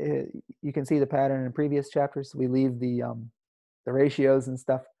 you can see the pattern in previous chapters. We leave the ratios and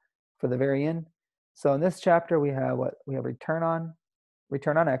stuff for the very end. So in this chapter, we have return on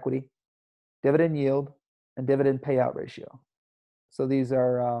equity, dividend yield, and dividend payout ratio. So these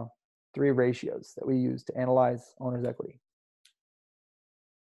are 3 ratios that we use to analyze owner's equity.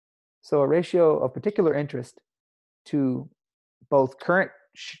 So a ratio of particular interest to both current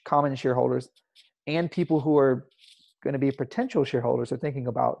common shareholders and people who are going to be potential shareholders or thinking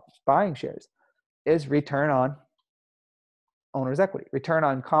about buying shares is return on owner's equity, return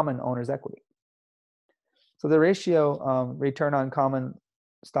on common owner's equity. So the ratio return on common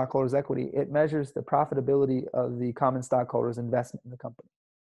stockholders' equity, it measures the profitability of the common stockholders' investment in the company.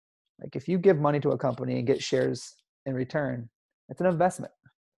 Like if you give money to a company and get shares in return, it's an investment.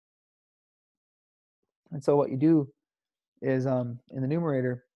 And so what you do is in the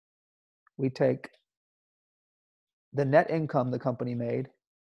numerator, we take the net income the company made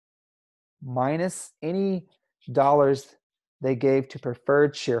minus any dollars they gave to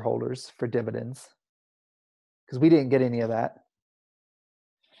preferred shareholders for dividends, because we didn't get any of that.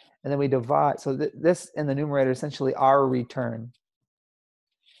 And then we divide, so this in the numerator, essentially our return.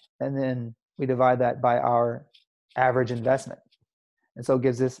 And then we divide that by our average investment. And so it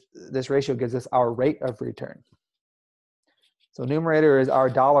gives this ratio gives us our rate of return. So numerator is our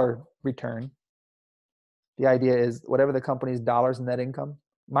dollar return. The idea is whatever the company's dollars in net income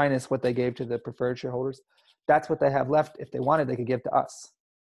minus what they gave to the preferred shareholders, that's what they have left. If they wanted, they could give to us.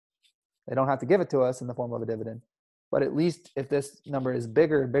 They don't have to give it to us in the form of a dividend. But at least if this number is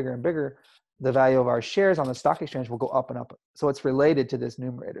bigger and bigger and bigger, the value of our shares on the stock exchange will go up and up. So it's related to this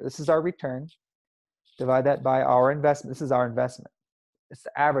numerator. This is our return. Divide that by our investment. This is our investment. It's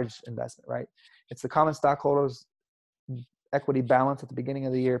the average investment, right? It's the common stockholders' equity balance at the beginning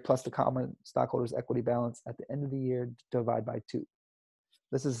of the year plus the common stockholders' equity balance at the end of the year, divide by 2.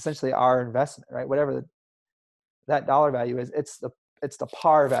 This is essentially our investment, right? Whatever that dollar value is, it's the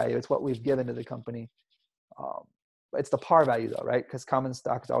par value. It's what we've given to the company. It's the par value though, right? Because common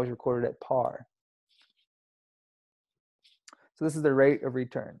stock is always recorded at par. So this is the rate of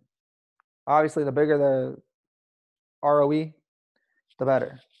return. Obviously, the bigger the ROE, the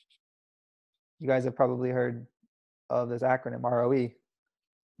better. You guys have probably heard of this acronym ROE.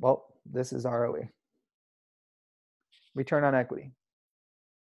 Well, this is ROE. Return on equity.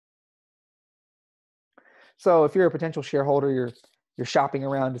 So if you're a potential shareholder, you're shopping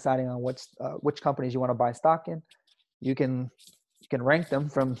around deciding on which companies you want to buy stock in, you can rank them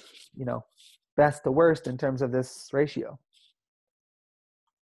from best to worst in terms of this ratio.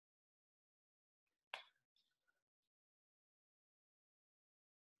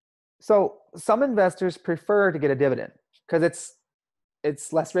 So some investors prefer to get a dividend because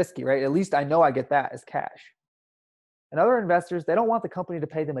it's less risky, right? At least I know I get that as cash. And other investors, they don't want the company to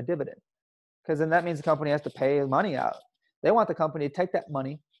pay them a dividend because then that means the company has to pay money out. They want the company to take that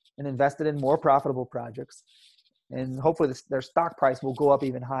money and invest it in more profitable projects. And hopefully their stock price will go up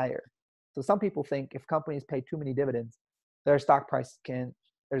even higher. So some people think if companies pay too many dividends, their stock price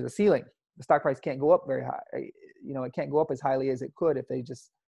there's a ceiling. The stock price can't go up very high. It can't go up as highly as it could if they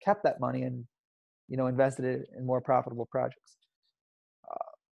just kept that money and, invested it in more profitable projects.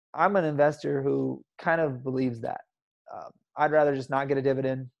 I'm an investor who kind of believes that. I'd rather just not get a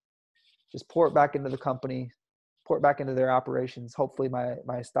dividend, just pour it back into the company, pour it back into their operations. Hopefully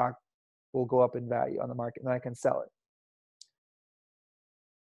my stock will go up in value on the market and then I can sell it.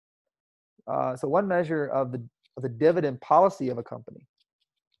 So one measure of the dividend policy of a company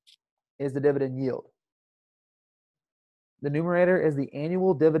is the dividend yield. The numerator is the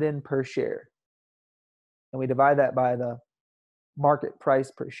annual dividend per share, and we divide that by the market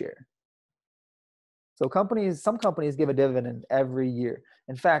price per share. So some companies give a dividend every year.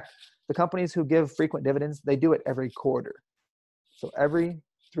 In fact, the companies who give frequent dividends, they do it every quarter. So every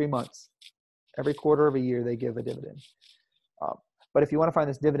 3 months, every quarter of a year, they give a dividend. But if you want to find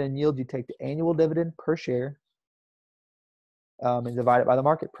this dividend yield, you take the annual dividend per share and divide it by the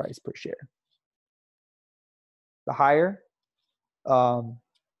market price per share. The higher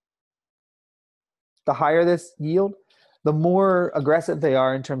this yield, the more aggressive they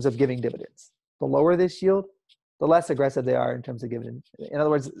are in terms of giving dividends. The lower this yield, the less aggressive they are in terms of giving. In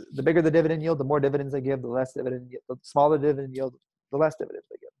other words, the bigger the dividend yield, the more dividends they give, the less dividend yield, the smaller dividend yield, the less dividends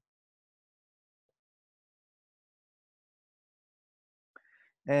they give.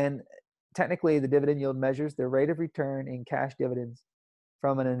 And technically, the dividend yield measures the rate of return in cash dividends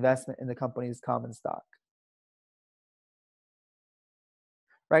from an investment in the company's common stock.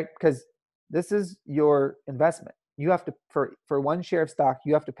 Right? Because this is your investment. You have to, for one share of stock,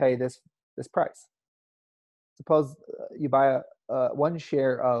 you have to pay this price. Suppose you buy one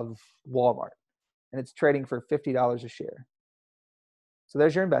share of Walmart and it's trading for $50 a share. So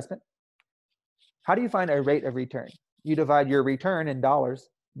there's your investment. How do you find a rate of return? You divide your return in dollars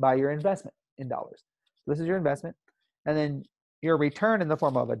by your investment in dollars. So this is your investment. And then your return in the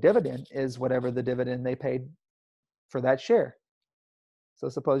form of a dividend is whatever the dividend they paid for that share. So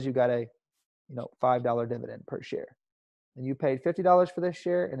suppose you got a $5 dividend per share. And you paid $50 for this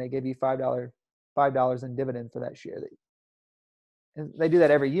share and they gave you $5 in dividend for that share. And they do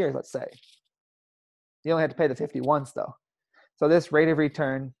that every year, let's say. You only have to pay the 50 once though. So this rate of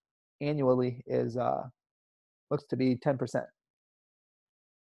return annually is looks to be 10%.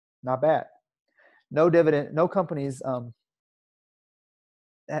 Not bad. No companies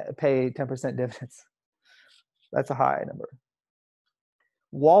pay 10% dividends. That's a high number.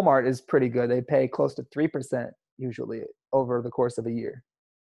 Walmart is pretty good. They pay close to 3% usually over the course of a year.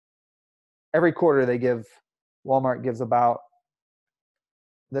 Every quarter Walmart gives about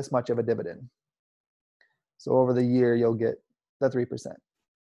this much of a dividend. So over the year, you'll get the 3%.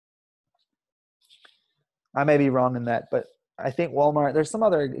 I may be wrong in that, but I think Walmart, there's some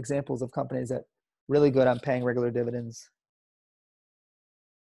other examples of companies that really good on paying regular dividends.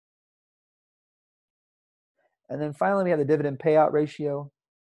 And then finally, we have the dividend payout ratio.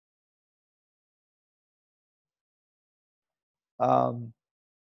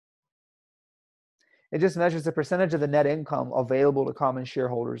 It just measures the percentage of the net income available to common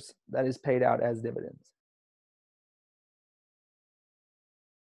shareholders that is paid out as dividends.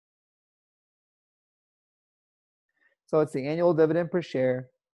 So it's the annual dividend per share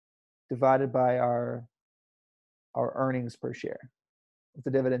divided by our earnings per share. It's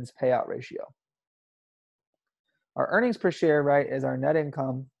the dividends payout ratio. Our earnings per share, right, is our net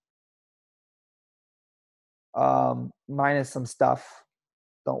income minus some stuff.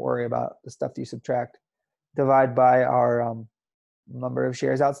 Don't worry about the stuff you subtract. Divide by our number of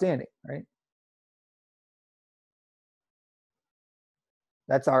shares outstanding, right?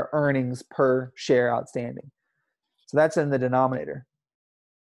 That's our earnings per share outstanding. So that's in the denominator.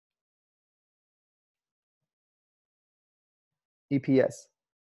 EPS.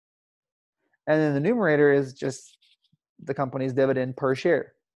 And then the numerator is just the company's dividend per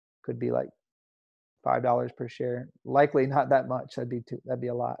share. Could be like $5 per share. Likely not that much. That'd be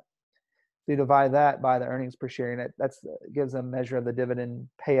a lot. So you divide that by the earnings per share, and that gives a measure of the dividend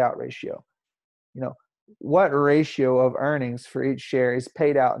payout ratio. What ratio of earnings for each share is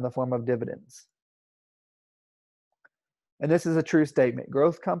paid out in the form of dividends? And this is a true statement.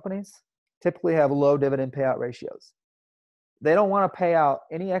 Growth companies typically have low dividend payout ratios. They don't want to pay out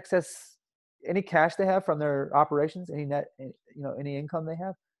any cash they have from their operations, any income they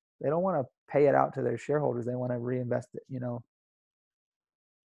have. They don't want to pay it out to their shareholders. They want to reinvest it,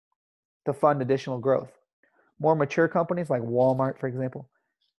 to fund additional growth. More mature companies like Walmart, for example,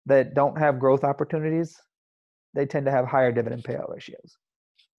 that don't have growth opportunities, they tend to have higher dividend payout ratios.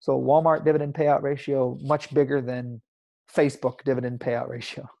 So Walmart dividend payout ratio, much bigger than Facebook dividend payout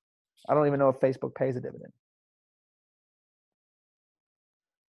ratio. I don't even know if Facebook pays a dividend.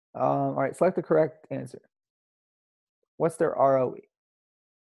 All right, select the correct answer. What's their ROE?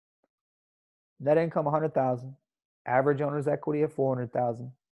 Net income 100,000, average owner's equity of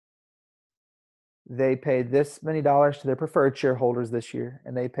 400,000. They paid this many dollars to their preferred shareholders this year,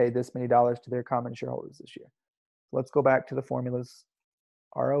 and they paid this many dollars to their common shareholders this year. So let's go back to the formulas.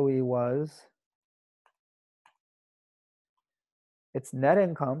 ROE was It's net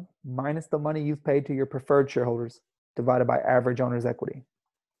income minus the money you've paid to your preferred shareholders divided by average owner's equity.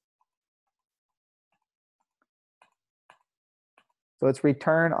 So it's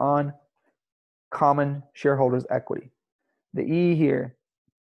return on common shareholders' equity. The E here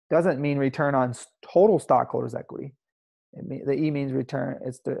doesn't mean return on total stockholders' equity. The E means return,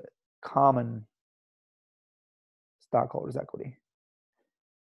 it's the common stockholders' equity.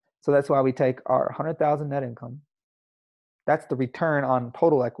 So that's why we take our 100,000 net income. That's the return on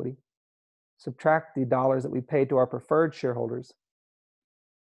total equity. Subtract the dollars that we paid to our preferred shareholders.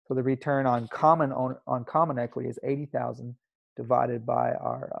 So the return on common equity is 80,000 divided by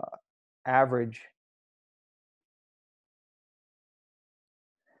our average.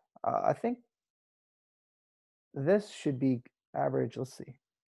 I think this should be average. Let's see.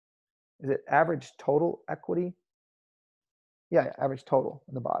 Is it average total equity? Yeah, average total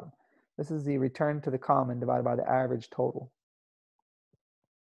in the bottom. This is the return to the common divided by the average total.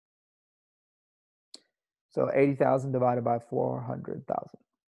 So 80,000 divided by 400,000.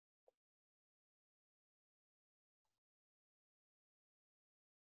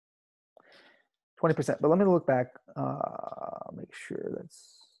 20%. But let me look back. Make sure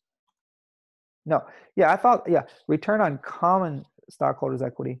that's no. Yeah, I thought return on common stockholders'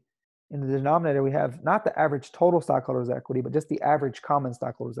 equity. In the denominator, we have not the average total stockholders' equity, but just the average common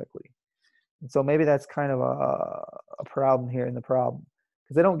stockholders' equity. And so maybe that's kind of a problem here in the problem,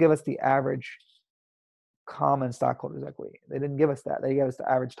 because they don't give us the average common stockholders' equity. They didn't give us that. They gave us the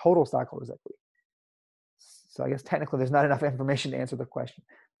average total stockholders' equity. So I guess technically there's not enough information to answer the question,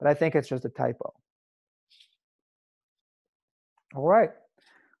 but I think it's just a typo. All right,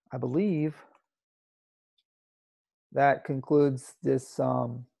 I believe that concludes this.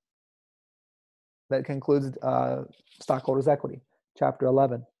 That concludes stockholders' equity, Chapter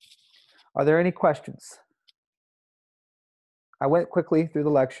 11. Are there any questions? I went quickly through the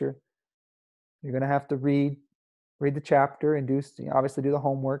lecture. You're going to have to read the chapter and obviously do the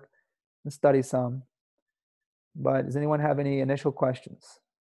homework and study some. But does anyone have any initial questions?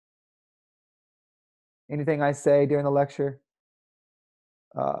 Anything I say during the lecture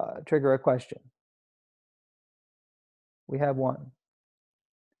trigger a question? We have one.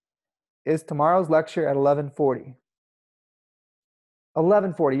 Is tomorrow's lecture at 11:40?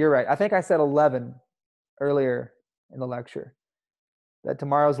 11:40, you're right. I think I said 11 earlier in the lecture, that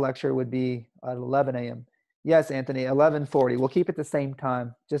tomorrow's lecture would be at 11 a.m. Yes, Anthony, 11:40. We'll keep it the same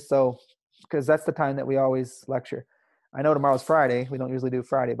time, just so, because that's the time that we always lecture. I know tomorrow's Friday. We don't usually do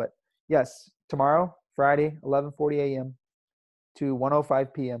Friday, but yes, tomorrow, Friday, 11:40 a.m. to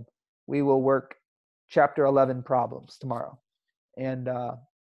 1:05 p.m. We will work Chapter 11 problems tomorrow. And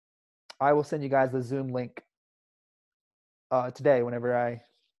I will send you guys the Zoom link today whenever I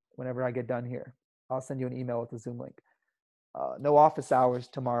get done here. I'll send you an email with the Zoom link. No office hours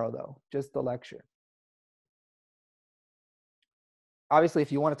tomorrow, though, just the lecture. Obviously,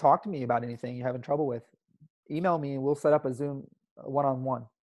 if you want to talk to me about anything you're having trouble with, email me and we'll set up a Zoom one-on-one.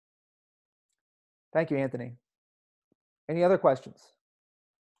 Thank you, Anthony. Any other questions?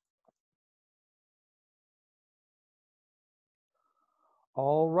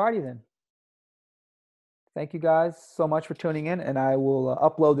 All righty then. Thank you guys so much for tuning in, and I will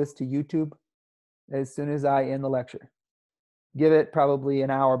upload this to YouTube as soon as I end the lecture. Give it probably an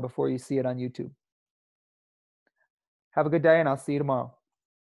hour before you see it on YouTube. Have a good day, and I'll see you tomorrow.